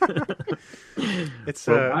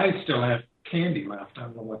 I still have candy left. I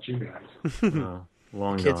don't know what you guys.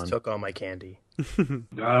 Long Kids gone. took all my candy.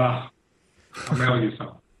 I'll mail you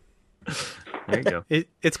some. There you go.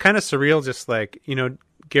 It's kind of surreal, just like,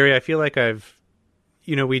 Gary, I feel like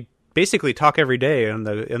we basically talk every day in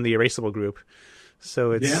the Erasable group.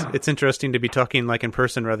 So it's interesting to be talking like in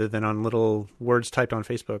person rather than on little words typed on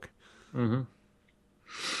Facebook. Mm-hmm.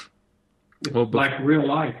 It's like real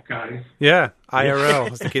life, guys. Yeah,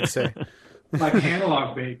 IRL, as the kids say. Like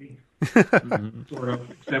analog, baby. Mm-hmm. Sort of,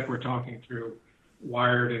 except we're talking through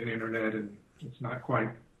wired and internet, and it's not quite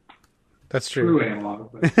that's true analog,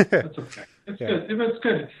 but that's okay. It's good. It's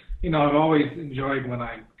good. I've always enjoyed when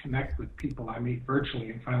I connect with people I meet virtually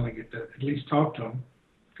and finally get to at least talk to them,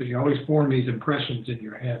 because you always form these impressions in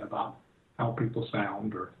your head about how people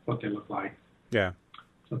sound or what they look like. Yeah.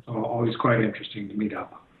 So it's always quite interesting to meet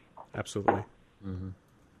up. Absolutely. Mm-hmm.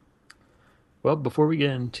 Well, before we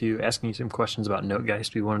get into asking you some questions about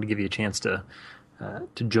Notegeist, we wanted to give you a chance to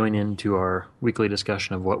join into our weekly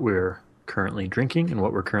discussion of what we're currently drinking and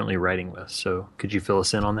what we're currently writing with. So could you fill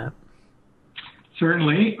us in on that?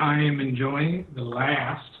 Certainly. I am enjoying the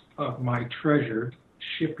last of my treasured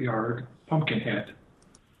Shipyard Pumpkinhead,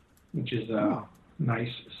 which is a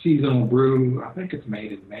nice seasonal brew. I think it's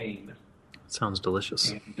made in Maine. Sounds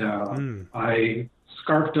delicious. And I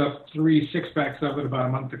scarfed up 3 6-packs of it about a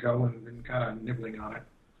month ago and been kind of nibbling on it.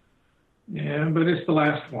 Yeah, but it's the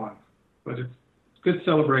last one. but it's good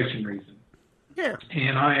celebration reason. Yeah.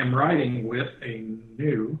 And I am writing with a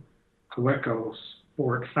new Kaweco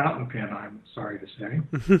Sport fountain pen, I'm sorry to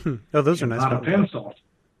say. Oh, those are nice. Not a pencil.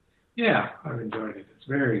 Yeah, I've enjoyed it. It's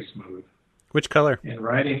very smooth. Which color? And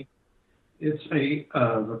writing, it's the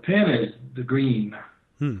pen is the green,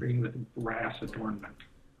 green with brass adornment.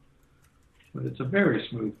 But it's a very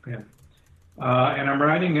smooth pen. And I'm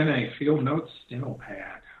writing in a Field Notes steno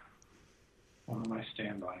pad, one of my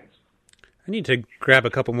standbys. I need to grab a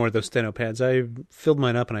couple more of those steno pads. I filled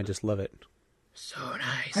mine up and I just love it. So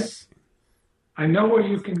nice. I know where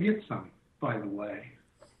you can get some, by the way.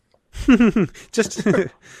 Just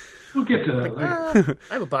We'll get to that later.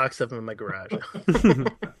 I have a box of them in my garage.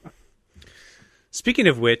 Speaking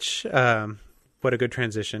of which, what a good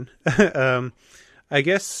transition. I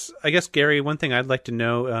guess Gary, one thing I'd like to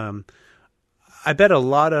know, I bet a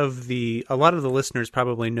lot of the listeners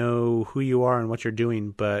probably know who you are and what you're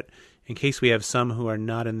doing, but in case we have some who are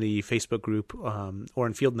not in the Facebook group or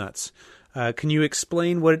in Field Nuts, can you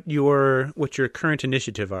explain what your current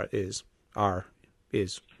initiative is? I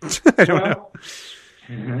don't know.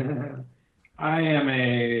 I am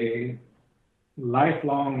a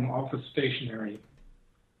lifelong office stationery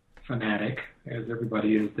fanatic, as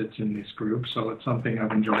everybody is that's in this group. So it's something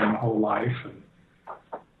I've enjoyed my whole life, and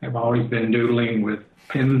I've always been doodling with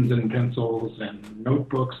pens and pencils and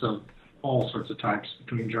notebooks of all sorts of types,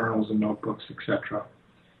 between journals and notebooks, etc.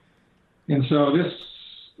 And so this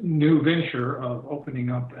new venture of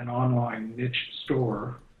opening up an online niche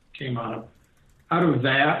store came out of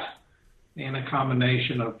that, and a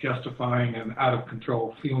combination of justifying an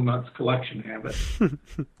out-of-control Field Nuts collection habit.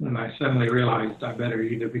 And I suddenly realized I better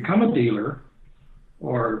either become a dealer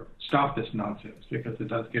or stop this nonsense, because it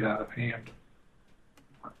does get out of hand.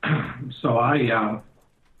 So I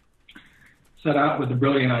set out with a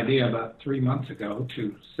brilliant idea about 3 months ago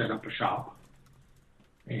to set up a shop.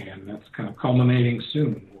 And that's kind of culminating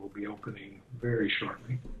soon. We'll be opening very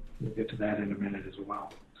shortly. We'll get to that in a minute as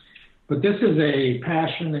well. But this is a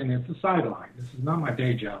passion, and it's a sideline. This is not my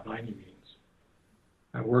day job by any means.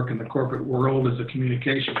 I work in the corporate world as a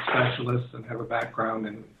communications specialist and have a background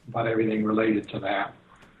in about everything related to that.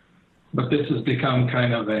 But this has become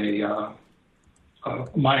kind of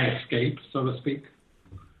my escape, so to speak.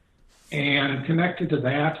 And connected to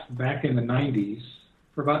that, back in the 90s,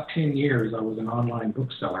 for about 10 years, I was an online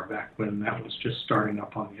bookseller back when that was just starting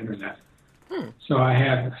up on the internet. So I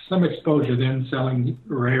had some exposure then, selling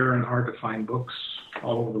rare and hard-to-find books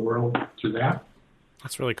all over the world through that.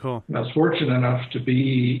 That's really cool. And I was fortunate enough to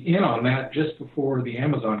be in on that just before the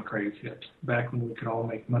Amazon craze hit, back when we could all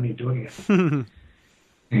make money doing it.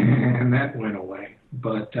 And that went away.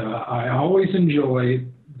 But I always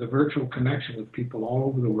enjoyed the virtual connection with people all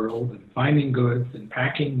over the world, and finding goods and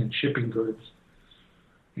packing and shipping goods.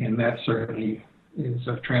 And that certainly is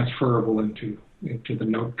transferable into the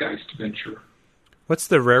Notegeist venture. What's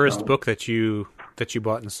the rarest book that you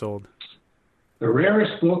bought and sold? The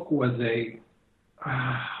rarest book was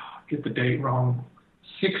get the date wrong,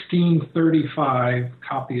 1635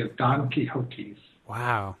 copy of Don Quixote's.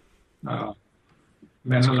 Wow.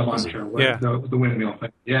 Man of la Mancha, yeah. The windmill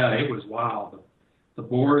thing. Yeah, it was wild. The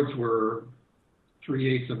boards were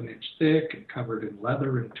 3/8 of an inch thick and covered in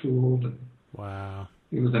leather and tooled. And wow.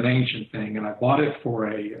 It was an ancient thing, and I bought it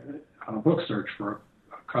on a book search for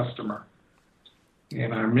a customer.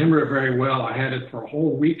 And I remember it very well. I had it for a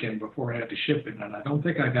whole weekend before I had to ship it, and I don't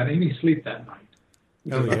think I got any sleep that night.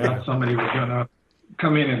 Because I thought somebody was going to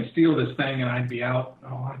come in and steal this thing, and I'd be out.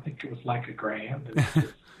 I think it was like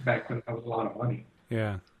 $1,000. Back then, that was a lot of money.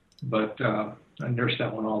 Yeah. But I nursed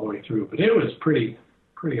that one all the way through. But it was pretty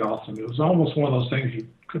awesome. It was almost one of those things you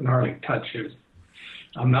couldn't hardly touch. It was,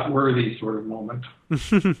 I'm not worthy sort of moment.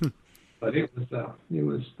 But it was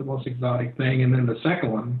the most exotic thing. And then the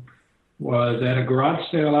second one was at a garage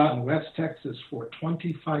sale out in West Texas for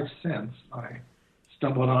 25 cents. I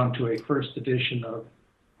stumbled onto a first edition of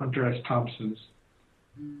Hunter S. Thompson's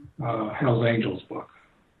Hell's Angels book.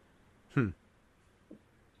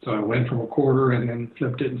 So I went from a quarter and then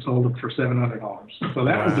flipped it and sold it for $700. So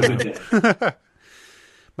that was a good day.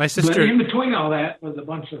 My sister. But in between all that was a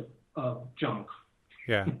bunch of junk.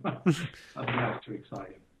 Yeah. Nothing else too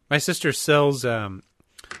exciting. My sister sells on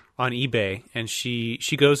eBay, and she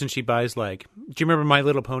goes and she buys, like, do you remember My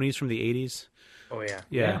Little Ponies from the 80s? Oh, yeah.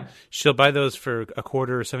 Yeah. She'll buy those for a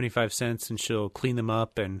quarter or 75 cents, and she'll clean them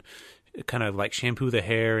up and kind of like shampoo the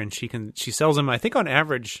hair, and she sells them, I think, on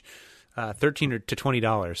average $13 to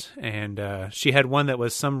 $20. And she had one that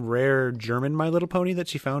was some rare German My Little Pony that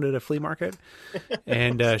she found at a flea market,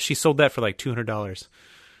 and she sold that for like $200.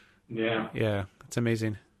 Yeah. Yeah, it's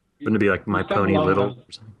amazing. Wouldn't it be like My Pony Little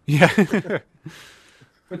or something? Yeah.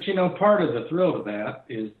 But part of the thrill of that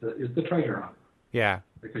is the treasure hunt. Yeah.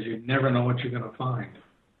 Because you never know what you're going to find,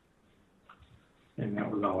 and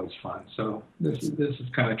that was always fun. So this is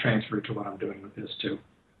kind of transferred to what I'm doing with this too.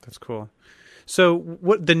 That's cool. So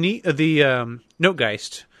what the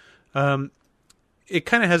Notegeist, it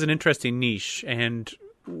kind of has an interesting niche, and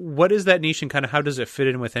what is that niche, and kind of how does it fit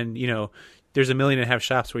in within? There's 1.5 million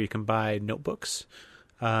shops where you can buy notebooks.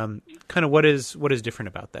 Kind of what is different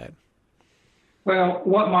about that? Well,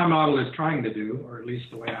 what my model is trying to do, or at least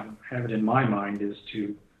the way I have it in my mind, is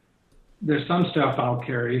there's some stuff I'll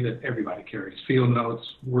carry that everybody carries: field notes,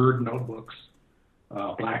 Word notebooks,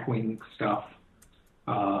 Blackwing stuff,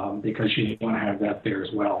 because you want to have that there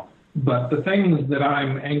as well. But the things that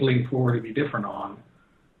I'm angling for to be different on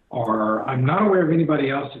are, I'm not aware of anybody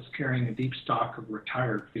else that's carrying a deep stock of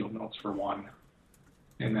retired field notes, for one,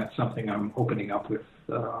 and that's something I'm opening up with.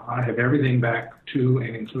 I have everything back to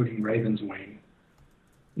and including Raven's Wing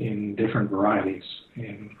in different varieties,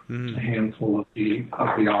 and a handful of the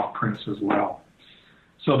off prints as well.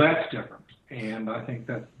 So that's different, and I think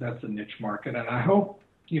that's a niche market. And I hope,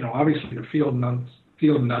 obviously the field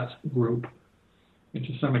nuts group, and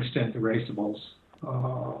to some extent the raceables,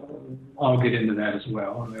 I'll get into that as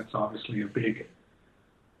well, and that's obviously a big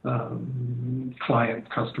client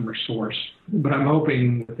customer source. But I'm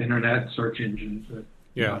hoping with internet search engines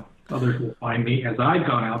that others will find me, as I've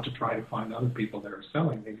gone out to try to find other people that are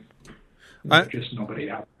selling these. There's just nobody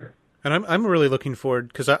out there. And I'm really looking forward,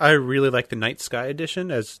 because I really like the Night Sky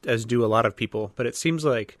edition, as do a lot of people. But it seems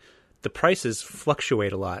like the prices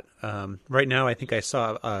fluctuate a lot. Right now, I think I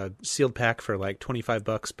saw a sealed pack for like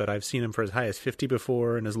 $25, but I've seen them for as high as $50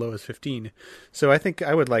 before and as low as $15. So I think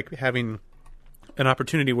I would like having an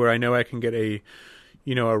opportunity where I know I can get a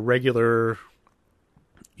regular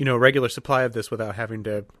supply of this without having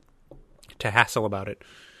to hassle about it.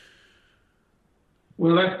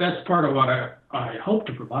 Well, that's part of what I hope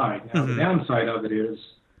to provide. Now, the downside of it is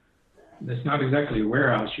it's not exactly a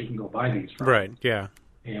warehouse you can go buy these from. Right, yeah.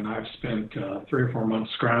 And I've spent 3 or 4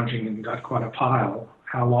 months scrounging and got quite a pile.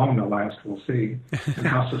 How long they'll last, we'll see. And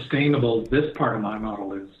how sustainable this part of my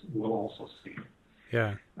model is, we'll also see.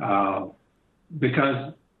 Yeah.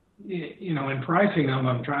 Because, in pricing them,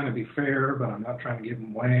 I'm trying to be fair, but I'm not trying to give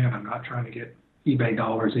them away, and I'm not trying to get eBay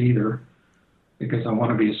dollars either, because I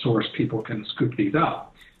want to be a source people can scoop these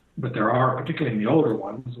up. But there are, particularly in the older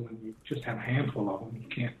ones, when you just have a handful of them, you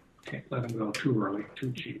can't let them go too early,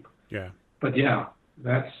 too cheap. Yeah. But yeah,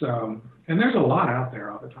 that's and there's a lot out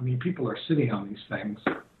there of it. I mean, people are sitting on these things,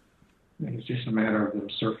 and it's just a matter of them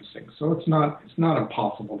surfacing. So it's not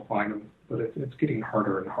impossible to find them, but it's getting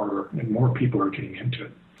harder and harder, and more people are getting into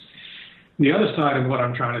it. The other side of what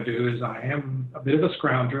I'm trying to do is I am a bit of a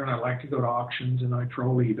scrounger, and I like to go to auctions, and I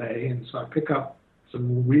troll eBay, and so I pick up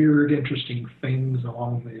some weird, interesting things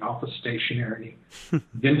along the office stationery,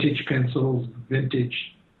 vintage pencils,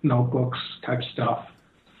 vintage notebooks type stuff,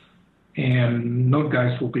 and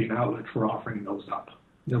Notegeist will be an outlet for offering those up.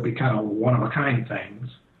 They'll be kind of one-of-a-kind things.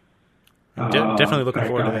 Definitely looking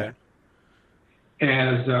forward to that.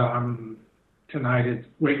 As tonight, it's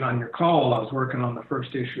waiting on your call, I was working on the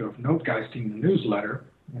first issue of Notegeisting, the newsletter,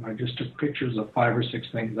 and I just took pictures of 5 or 6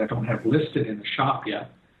 things I don't have listed in the shop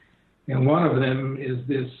yet. And one of them is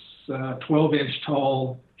this 12-inch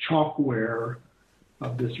tall chalkware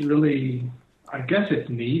of this really, I guess it's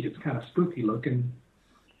neat, it's kind of spooky looking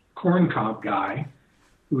corncob guy,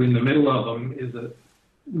 who in the middle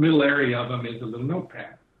area of him is a little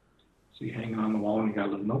notepad. So you hang it on the wall and you got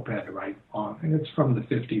a little notepad to write on, and it's from the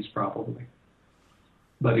 50s probably.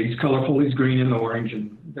 But he's colorful, he's green and orange,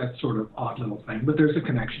 and that sort of odd little thing. But there's a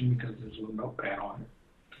connection because there's a little notepad on it.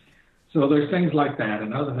 So there's things like that.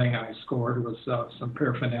 Another thing I scored was some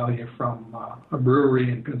paraphernalia from a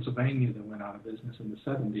brewery in Pennsylvania that went out of business in the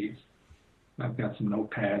 70s. I've got some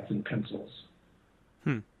notepads and pencils.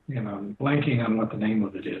 And I'm blanking on what the name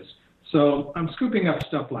of it is. So I'm scooping up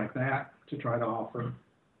stuff like that to try to offer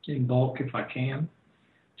in bulk if I can.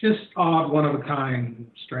 Just odd,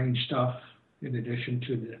 one-of-a-kind, strange stuff in addition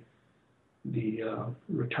to the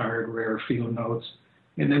retired rare field notes.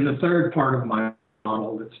 And then the third part of my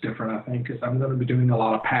model that's different, I think, is I'm going to be doing a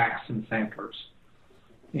lot of packs and samplers.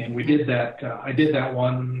 And we did that. I did that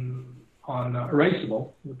one on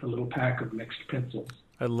Erasable with a little pack of mixed pencils.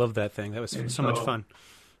 I love that thing. That was so much fun.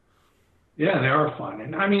 Yeah, they are fun.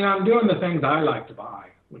 And I mean, I'm doing the things I like to buy,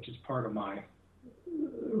 which is part of my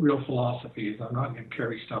real philosophy is I'm not going to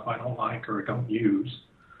carry stuff I don't like or don't use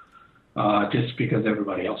just because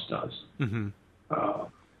everybody else does. Mm-hmm.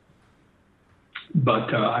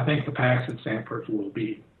 But I think the packs and samplers will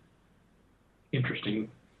be interesting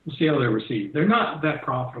We'll see how they're received. They're not that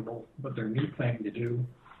profitable, but they're a neat thing to do.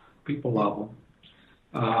 People love them.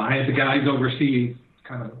 I had the guys overseas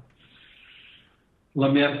kind of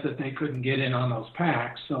lament that they couldn't get in on those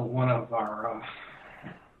packs. So one of our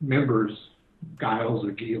members, Giles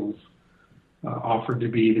or Giles, offered to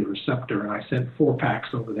be the receptor, and I sent 4 packs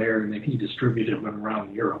over there, and then he distributed them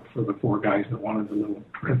around Europe for the 4 guys that wanted the little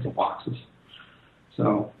pencil boxes.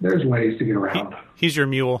 So there's ways to get around. He's your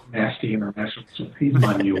mule. Nasty international. He's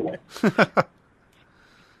my mule.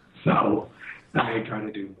 So I try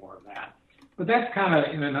to do more of that. But that's kind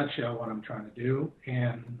of, in a nutshell, what I'm trying to do.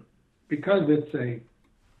 And because it's a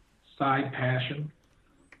side passion,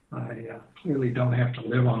 I clearly don't have to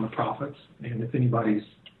live on the profits. And if anybody's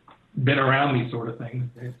been around these sort of things,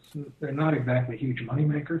 they're not exactly huge money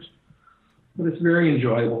makers, but it's very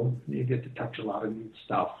enjoyable. You get to touch a lot of neat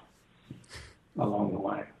stuff along the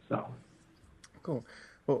way. So cool.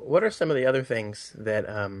 Well, what are some of the other things that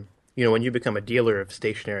when you become a dealer of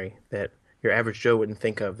stationery that your average Joe wouldn't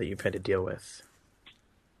think of that you've had to deal with?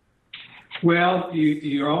 Well,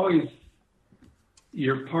 you're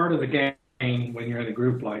part of the game when you're in a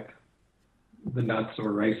group like the Nuts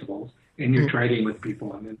or Raceables, and you're trading with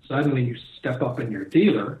people, and then suddenly you step up and you're a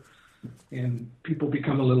dealer, and people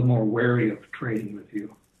become a little more wary of trading with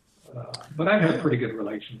you. But I've had pretty good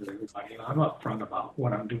relations with everybody, and I'm upfront about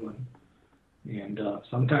what I'm doing. And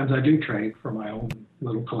sometimes I do trade for my own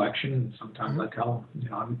little collection, and sometimes I tell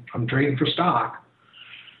them, I'm trading for stock.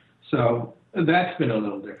 So that's been a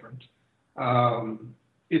little different.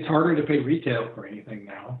 It's harder to pay retail for anything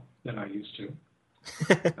now than I used to.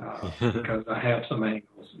 Because I have some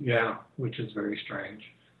angles, which is very strange.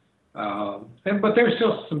 But there's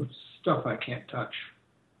still some stuff I can't touch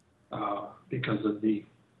because of the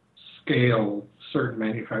scale certain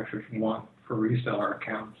manufacturers want for reseller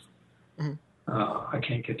accounts. I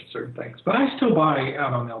can't get to certain things, but I still buy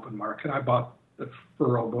out on the open market. I bought the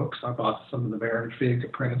Furrow books. I bought some of the Baron Fig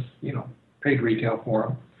Apprentice, paid retail for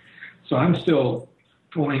them. So I'm still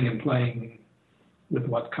toying and playing with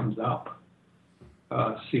what comes up.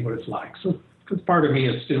 See what it's like. So, because part of me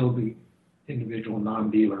is still the individual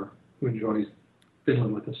non-dealer who enjoys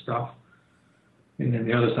fiddling with the stuff. And then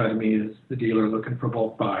the other side of me is the dealer looking for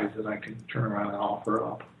bulk buys that I can turn around and offer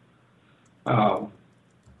up.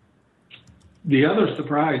 The other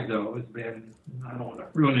surprise, though, has been, I don't want to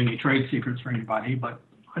ruin any trade secrets for anybody, but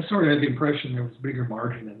I sort of had the impression there was bigger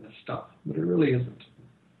margin in this stuff, but it really isn't.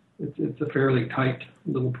 It's a fairly tight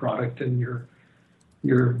little product, and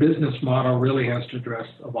your business model really has to address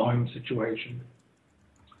a volume situation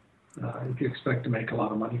if you expect to make a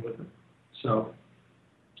lot of money with it. So,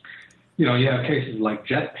 you have cases like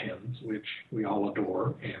jet pens, which we all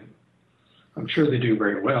adore, and I'm sure they do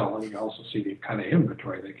very well. And you also see the kind of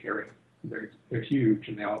inventory they carry. They're huge,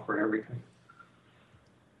 and they offer everything.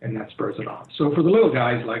 And that spurs it on. So for the little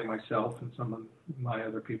guys like myself and some of my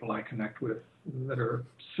other people I connect with that are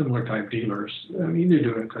similar type dealers, you're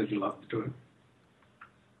doing it because you love to do it.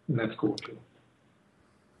 And that's cool too.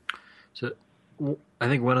 So I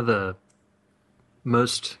think one of the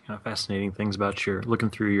most fascinating things about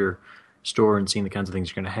looking through your store and seeing the kinds of things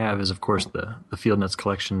you're going to have is, of course, the Field Nuts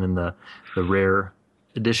collection and the rare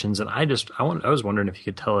editions. And I was wondering if you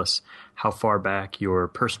could tell us how far back your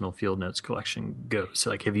personal Field Notes collection goes. So,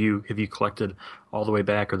 like, have you collected all the way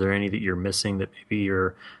back? Are there any that you're missing that maybe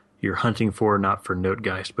you're hunting for, not for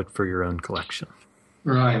Notegeist, but for your own collection?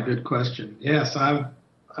 Right. Good question. Yes, I've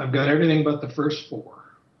got everything but the first 4.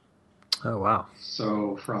 Oh, wow.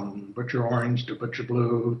 So from Butcher Orange to Butcher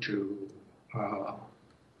Blue to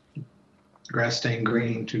Grass Stained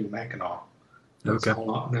Green to Mackinac. That's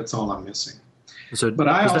all I'm missing. But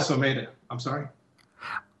I also made it. I'm sorry?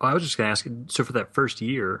 I was just going to ask, so for that first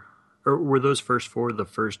year, or were those first 4 the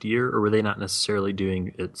first year, or were they not necessarily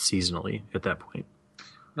doing it seasonally at that point?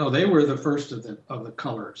 No, they were the first of the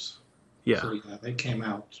colors. Yeah. So they came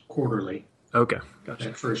out quarterly. Okay, gotcha.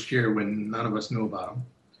 That first year when none of us knew about them.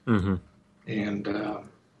 Mm-hmm. And,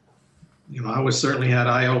 I was certainly had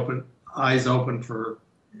eyes open for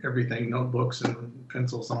everything, notebooks and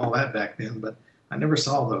pencils and all that back then, but I never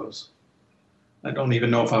saw those. I don't even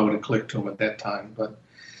know if I would have clicked to them at that time. But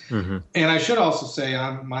And I should also say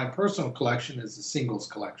my personal collection is a singles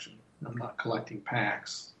collection. I'm not collecting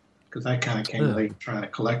packs because I kind of came late trying to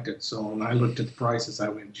collect it. So when I looked at the prices, I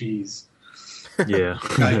went, geez. Yeah.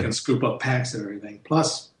 I can scoop up packs of everything.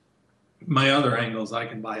 Plus, my other angles, I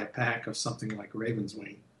can buy a pack of something like Raven's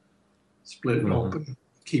Wing, split it open,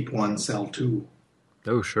 keep 1, sell 2.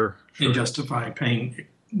 Oh, sure. And justify paying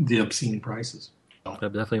the obscene prices. That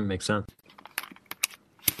definitely makes sense.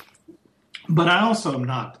 But I'm also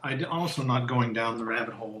not going down the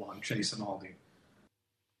rabbit hole on chasing all the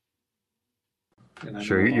And I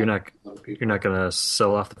Sure, know you're a not lot of people. you're not gonna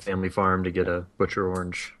sell off the family farm to get a butcher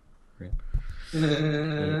orange. Right?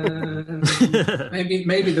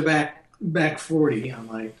 Maybe the back 40. I'm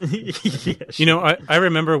like, Yeah, I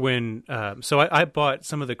remember when. I bought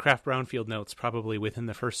some of the Kraft Brownfield notes probably within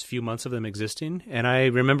the first few months of them existing, and I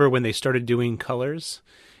remember when they started doing colors.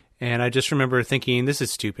 And I just remember thinking, this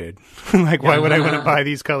is stupid. Like, why would I want to buy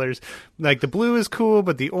these colors? Like, the blue is cool,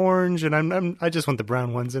 but the orange, and I just want the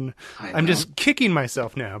brown ones. And I'm just kicking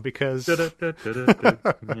myself now because.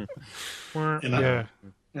 And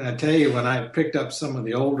I tell you, when I picked up some of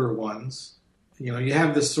the older ones, you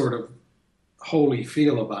have this sort of holy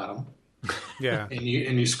feel about them. Yeah. And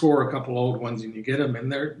you score a couple old ones and you get them,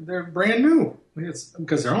 and they're brand new. It's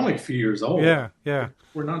because they're only a few years old. Yeah, yeah.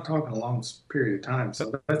 We're not talking a long period of time,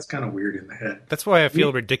 so that's kind of weird in the head. That's why I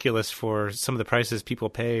feel ridiculous for some of the prices people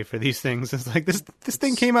pay for these things. It's like this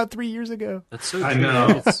thing came out 3 years ago. That's so true. I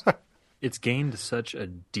know. It's gained such a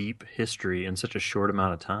deep history in such a short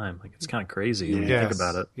amount of time. Like, it's kind of crazy when you Yes. think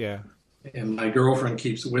about it. Yeah. And my girlfriend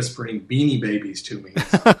keeps whispering Beanie Babies to me.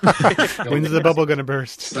 When's the bubble going to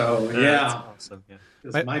burst? So, That's yeah. awesome. Yeah.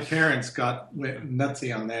 'Cause my parents went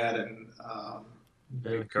nutsy on that, and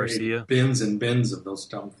they Garcia. created bins and bins of those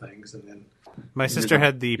dumb things. And then My sister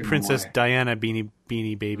had the Give 'em Princess away. Diana beanie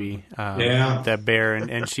baby, Yeah. that bear,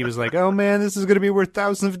 and she was like, "Oh man, this is going to be worth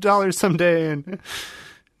thousands of dollars someday." And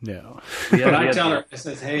no, But I tell her, I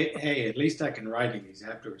says, hey, at least I can write in these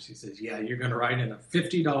afterwards. She says, yeah, you're going to write in a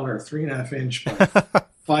 $50 3.5 inch by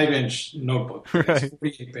 5-inch notebook. It's Right.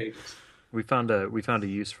 48 pages. We found a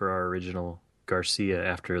use for our original Garcia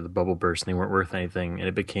after the bubble burst, and they weren't worth anything, and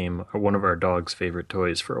it became one of our dog's favorite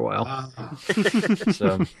toys for a while.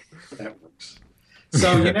 So That works.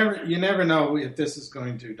 So you never know if this is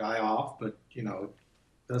going to die off, but it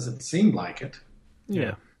doesn't seem like it.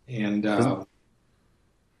 yeah. And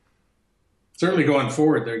certainly going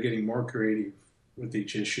forward, they're getting more creative with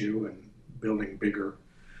each issue and building bigger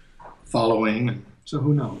following. And so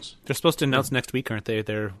who knows? they're supposed to announce next week, aren't they?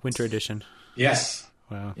 Their winter edition. Yes.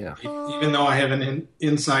 Wow. Yeah. Even though I have an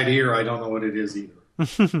inside ear, I don't know what it is either.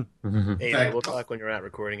 Hey, fact- we'll talk when you're not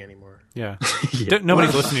recording anymore. Yeah. Yeah.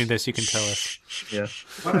 Nobody's listening to this. You can tell us. Yeah.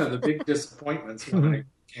 One of the big disappointments when I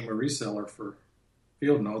became a reseller for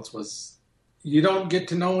Field Notes was you don't get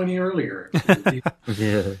to know any earlier. You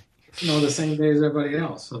Yeah. know the same day as everybody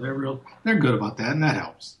else. So they're good about that, and that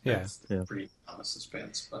helps. Yeah. That's Yeah. pretty on a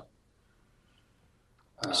suspense. But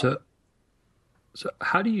So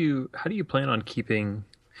how do you plan on keeping,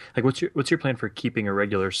 like, what's your plan for keeping a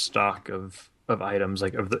regular stock of items,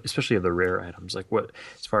 like especially of the rare items? Like, what,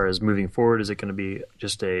 as far as moving forward, is it going to be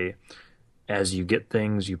just as you get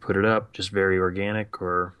things you put it up, just very organic,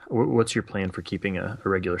 or what's your plan for keeping a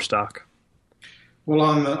regular stock? well,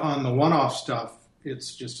 on the one-off stuff,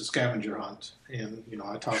 it's just a scavenger hunt, and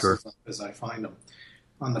I toss Sure. those up as I find them.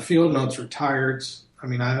 On the Field Notes retireds,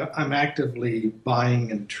 I'm actively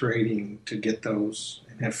buying and trading to get those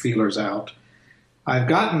and have feelers out. I've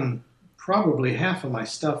gotten probably half of my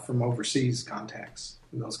stuff from overseas contacts.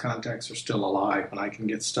 And those contacts are still alive, and I can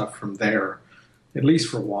get stuff from there, at least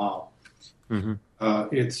for a while. Mm-hmm.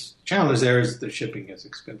 It's challenge there is the shipping is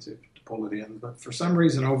expensive to pull it in, but for some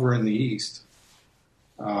reason over in the East,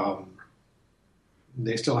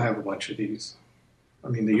 they still have a bunch of these.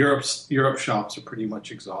 The Europe shops are pretty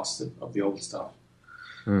much exhausted of the old stuff.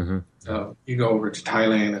 Mm-hmm. You go over to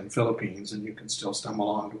Thailand and Philippines, and you can still stumble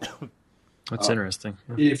onto them That's interesting.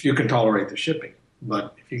 Yeah. if you can tolerate the shipping.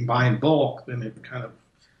 But if you can buy in bulk, then it kind of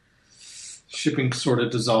shipping sort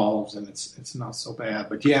of dissolves, and it's not so bad.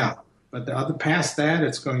 But yeah, but the other past that,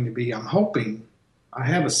 it's going to be. I'm hoping I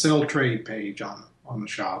have a sell trade page on the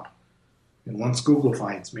shop, and once Google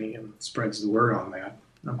finds me and spreads the word on that,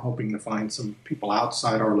 I'm hoping to find some people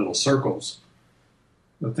outside our little circles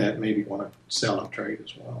that maybe want to sell and trade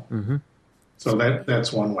as well. Mm-hmm. So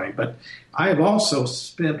that's one way. But I have also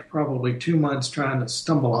spent probably 2 months trying to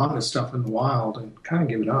stumble onto stuff in the wild and kind of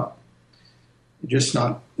give it up. Just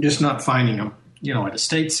not finding them, at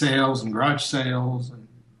estate sales and garage sales. And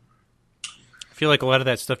I feel like a lot of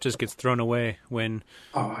that stuff just gets thrown away when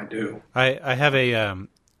I do. I have a friend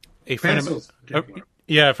of Pencils, particularly.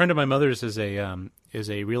 a friend of my mother's is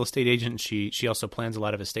a real estate agent. She also plans a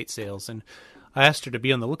lot of estate sales, and I asked her to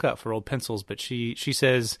be on the lookout for old pencils, but she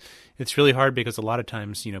says it's really hard because a lot of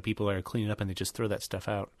times people are cleaning up and they just throw that stuff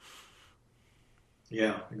out.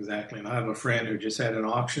 Yeah, exactly. And I have a friend who just had an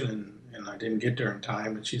auction, and I didn't get there in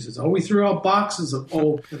time, and she says, "Oh, we threw out boxes of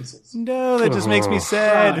old pencils." No, that just makes me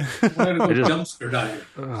sad. I wanted to go I just- dumpster diving.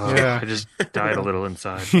 Yeah. I just died a little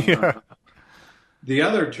inside. Yeah. The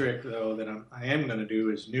other trick, though, that I am going to do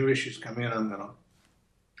is new issues come in. I'm going to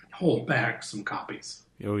hold back some copies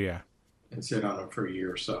Oh yeah. and sit on them for a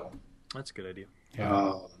year or so. That's a good idea.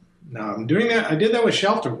 Yeah. Now I'm doing that. I did that with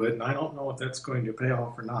Shelterwood, and I don't know if that's going to pay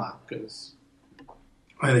off or not, because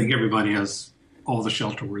I think everybody has all the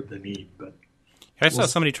Shelterwood they need. But I saw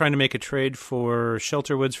somebody trying to make a trade for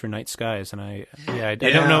Shelterwoods for Night Skies, and I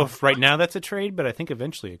don't know if right now that's a trade, but I think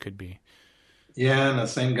eventually it could be. Yeah, and the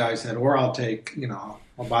same guy said, or I'll take, I'll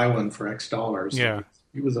buy one for X dollars. Yeah.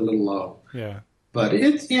 He was a little low. Yeah. But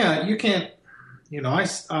you can't,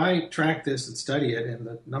 I track this and study it, and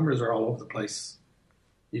the numbers are all over the place,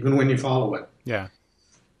 even when you follow it. Yeah.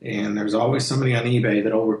 And there's always somebody on eBay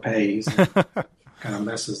that overpays and kind of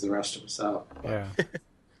messes the rest of us up. Yeah.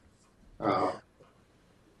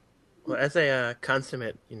 Well, as a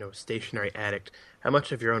consummate, stationary addict, how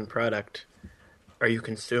much of your own product are you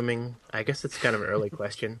consuming? I guess it's kind of an early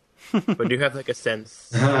question, but do you have like a sense?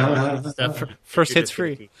 Stuff First hit's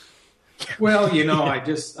free. Well,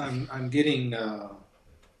 I'm getting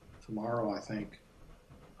tomorrow, I think,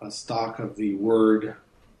 a stock of the Word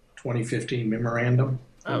 2015 memorandum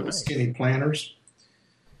of the skinny planners.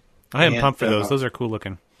 I am pumped for those. Those are cool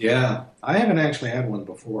looking. Yeah, I haven't actually had one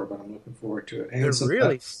before, but I'm looking forward to it. And they're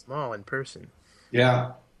really small in person.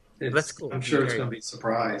 Yeah, that's cool. I'm sure it's going to be a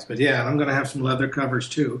surprise. But yeah, and I'm going to have some leather covers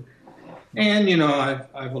too. And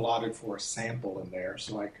I've allotted for a sample in there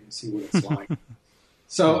so I can see what it's like.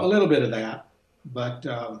 So a little bit of that. But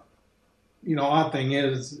odd thing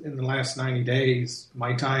is, in the last 90 days,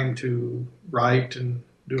 my time to write and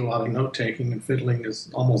do a lot of note taking and fiddling is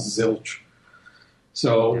almost zilch.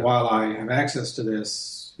 So while I have access to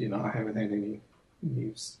this, I haven't had any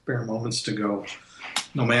spare moments to go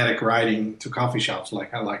nomadic riding to coffee shops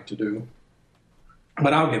like I like to do.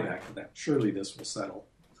 But I'll get back to that. Surely this will settle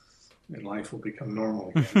and life will become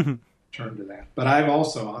normal again. Turn to that. But I've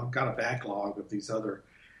got a backlog of these other,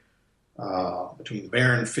 between the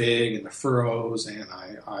Baron Fig and the Furrows, and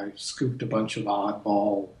I scooped a bunch of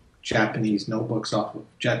oddball Japanese notebooks off of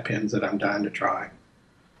jet pens that I'm dying to try.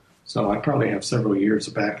 So I probably have several years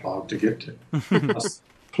of backlog to get to,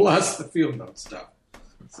 plus the field note stuff.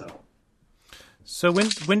 So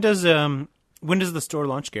when does the store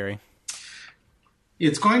launch, Gary?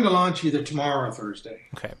 It's going to launch either tomorrow or Thursday.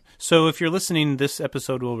 Okay. So if you're listening, this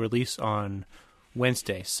episode will release on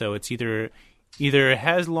Wednesday. So it's either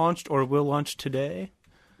has launched or will launch today,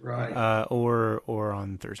 right? Or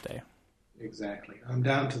on Thursday. Exactly. I'm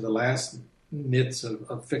down to the last nits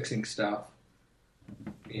of fixing stuff.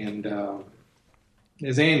 And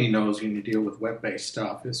as Andy knows, when you deal with web-based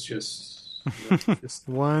stuff, it's just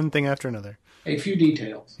one thing after another. A few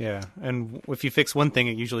details. Yeah, and if you fix one thing,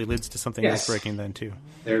 it usually leads to something else breaking then, too.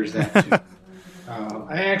 There's that, too.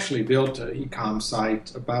 I actually built an e-com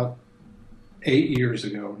site about 8 years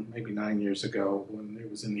ago, maybe 9 years ago, when it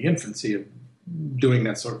was in the infancy of doing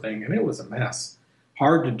that sort of thing, and it was a mess.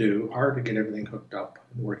 Hard to do, hard to get everything hooked up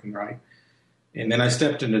and working right. And then I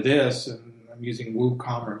stepped into this, and I'm using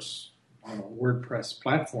WooCommerce on a WordPress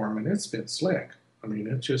platform, and it's been slick. I mean,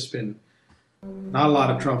 it's just been not a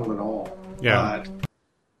lot of trouble at all. Yeah. But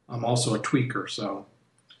I'm also a tweaker, so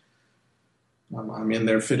I'm in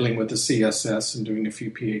there fiddling with the CSS and doing a few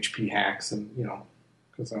PHP hacks, and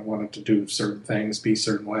because I wanted to do certain things, be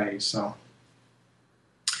certain ways. So,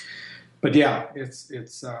 but yeah, it's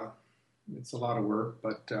a lot of work,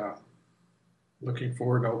 but looking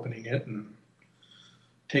forward to opening it and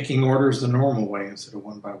taking orders the normal way instead of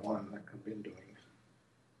one by one like I've been doing.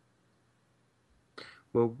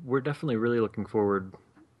 Well, we're definitely really looking forward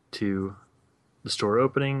to the store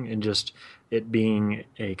opening and just it being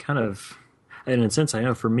a kind of, and in a sense, I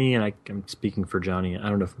know for me, and I'm speaking for Johnny, I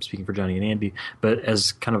don't know if I'm speaking for Johnny and Andy, but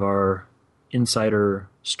as kind of our insider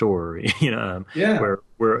store,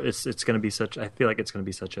 where it's going to be such, I feel like it's going to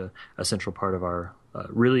be such a central part of our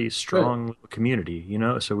really strong community,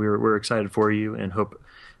 so we're excited for you and hope,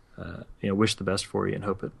 wish the best for you and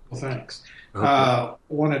hope it. Well, thanks.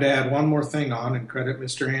 Wanted to add one more thing on and credit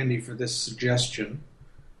Mr. Andy for this suggestion.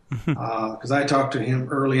 Because I talked to him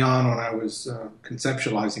early on when I was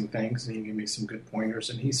conceptualizing things, and he gave me some good pointers.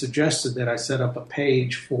 And he suggested that I set up a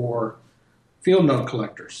page for field note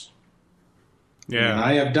collectors. Yeah, and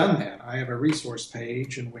I have done that. I have a resource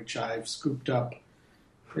page in which I've scooped up.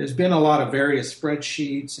 There's been a lot of various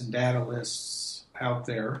spreadsheets and data lists out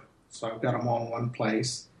there, so I've got them all in one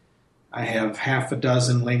place. I have half a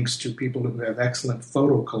dozen links to people who have excellent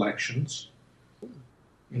photo collections,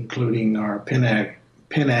 including our pen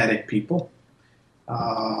addict people.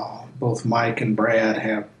 Both Mike and Brad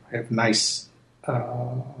have nice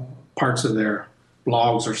parts of their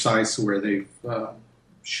blogs or sites where they've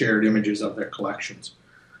shared images of their collections.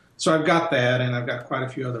 So I've got that, and I've got quite a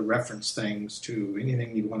few other reference things to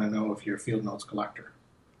anything you want to know if you're a field notes collector.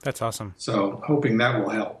 That's awesome. So hoping that will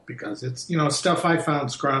help, because it's, stuff I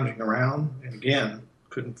found scrounging around, and again,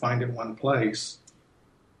 couldn't find it in one place.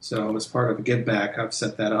 So as part of a give back, I've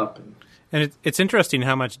set that up. And it's interesting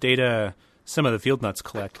how much data some of the field nuts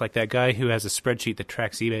collect, like that guy who has a spreadsheet that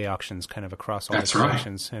tracks eBay auctions kind of across all the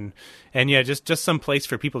collections. Right. And yeah, just some place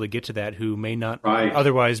for people to get to that who may not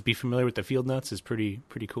otherwise be familiar with the field nuts is pretty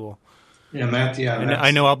cool. Yeah, and I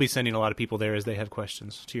know I'll be sending a lot of people there as they have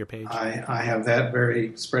questions to your page. I have that very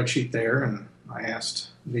spreadsheet there, and I asked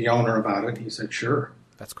the owner about it. He said, sure.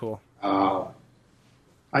 That's cool.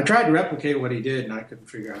 I tried to replicate what he did, and I couldn't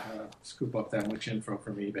figure out how to scoop up that much info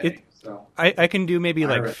from eBay. I can do maybe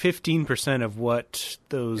like 15% of what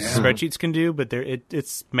those spreadsheets can do, but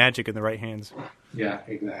it's magic in the right hands. Yeah,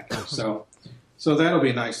 exactly. So that'll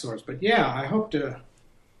be a nice source. But yeah, I hope to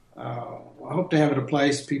have it a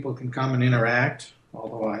place people can come and interact.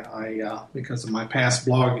 Although I because of my past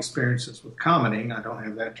blog experiences with commenting, I don't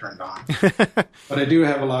have that turned on. But I do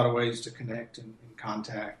have a lot of ways to connect and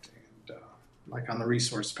contact. And like on the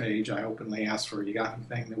resource page, I openly ask for, you got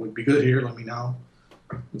anything that would be good here, let me know.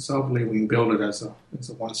 And so hopefully we can build it as a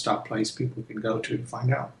one-stop place people can go to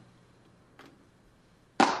find out.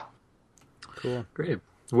 Cool. Great.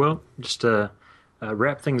 Well, just to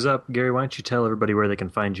wrap things up, Gary, why don't you tell everybody where they can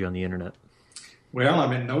find you on the internet? Well,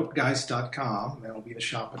 I'm at notegeist.com. That'll be the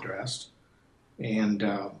shop address.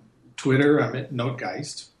 And Twitter, I'm at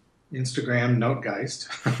Notegeist. Instagram, Notegeist.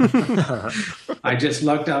 I just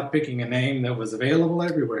lucked out picking a name that was available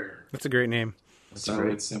everywhere. That's a great name. It's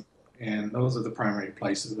simple. And those are the primary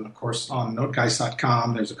places. And, of course, on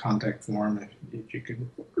notegeist.com, there's a contact form. If you can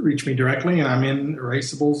reach me directly, and I'm in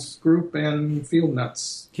Erasable's group and Field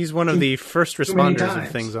Nuts. He's one of the first responders of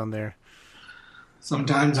things on there.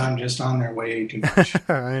 Sometimes I'm just on there way too much.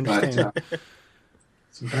 I understand. But,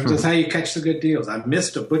 sometimes that's how you catch the good deals. I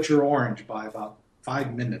missed a Butcher Orange by about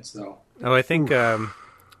 5 minutes, though. Oh, I think...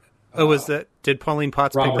 was that... Did Pauline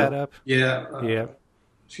Potts pick that up? Yeah. Yeah.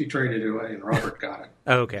 She traded it away, and Robert got it.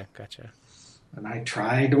 Oh, okay. Gotcha. And I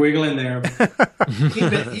tried to wiggle in there.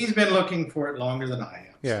 He's been looking for it longer than I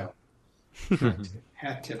have. Yeah. So.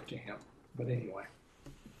 Hat tip to him. But anyway.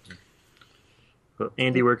 Well,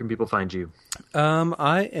 Andy, where can people find you?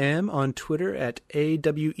 I am on Twitter at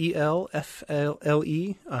AWELFLE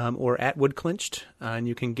or at Woodclinched. And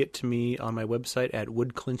you can get to me on my website at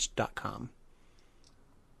woodclinched.com.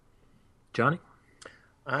 Johnny?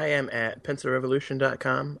 I am at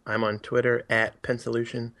pencilrevolution.com. I'm on Twitter at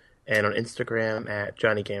Pencilution and on Instagram at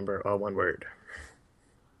Johnny Gamber, all one word.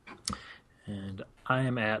 And I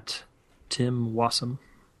am at Tim Wassam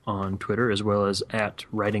on Twitter as well as at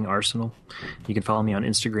Writing Arsenal. You can follow me on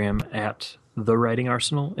Instagram at The Writing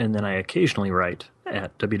Arsenal, and then I occasionally write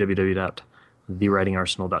at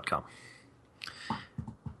www.thewritingarsenal.com.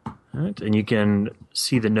 All right, and you can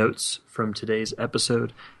see the notes from today's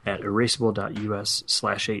episode at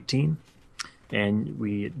erasable.us/18. And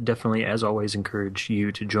we definitely, as always, encourage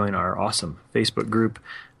you to join our awesome Facebook group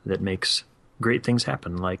that makes great things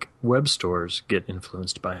happen, like web stores get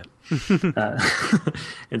influenced by it.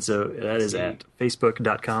 And so that is at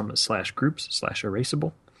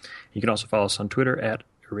facebook.com/groups/erasable. You can also follow us on Twitter at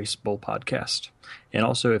Erasable Podcast. And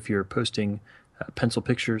also, if you're posting pencil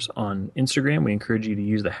pictures on Instagram, we encourage you to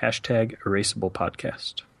use the hashtag Erasable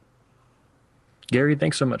Podcast. Gary,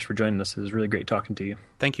 thanks so much for joining us. It was really great talking to you.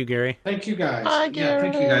 Thank you, Gary. Thank you, guys. Hi, Gary. Yeah,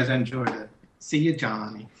 thank you, guys. I enjoyed it. See you,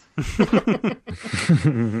 Johnny.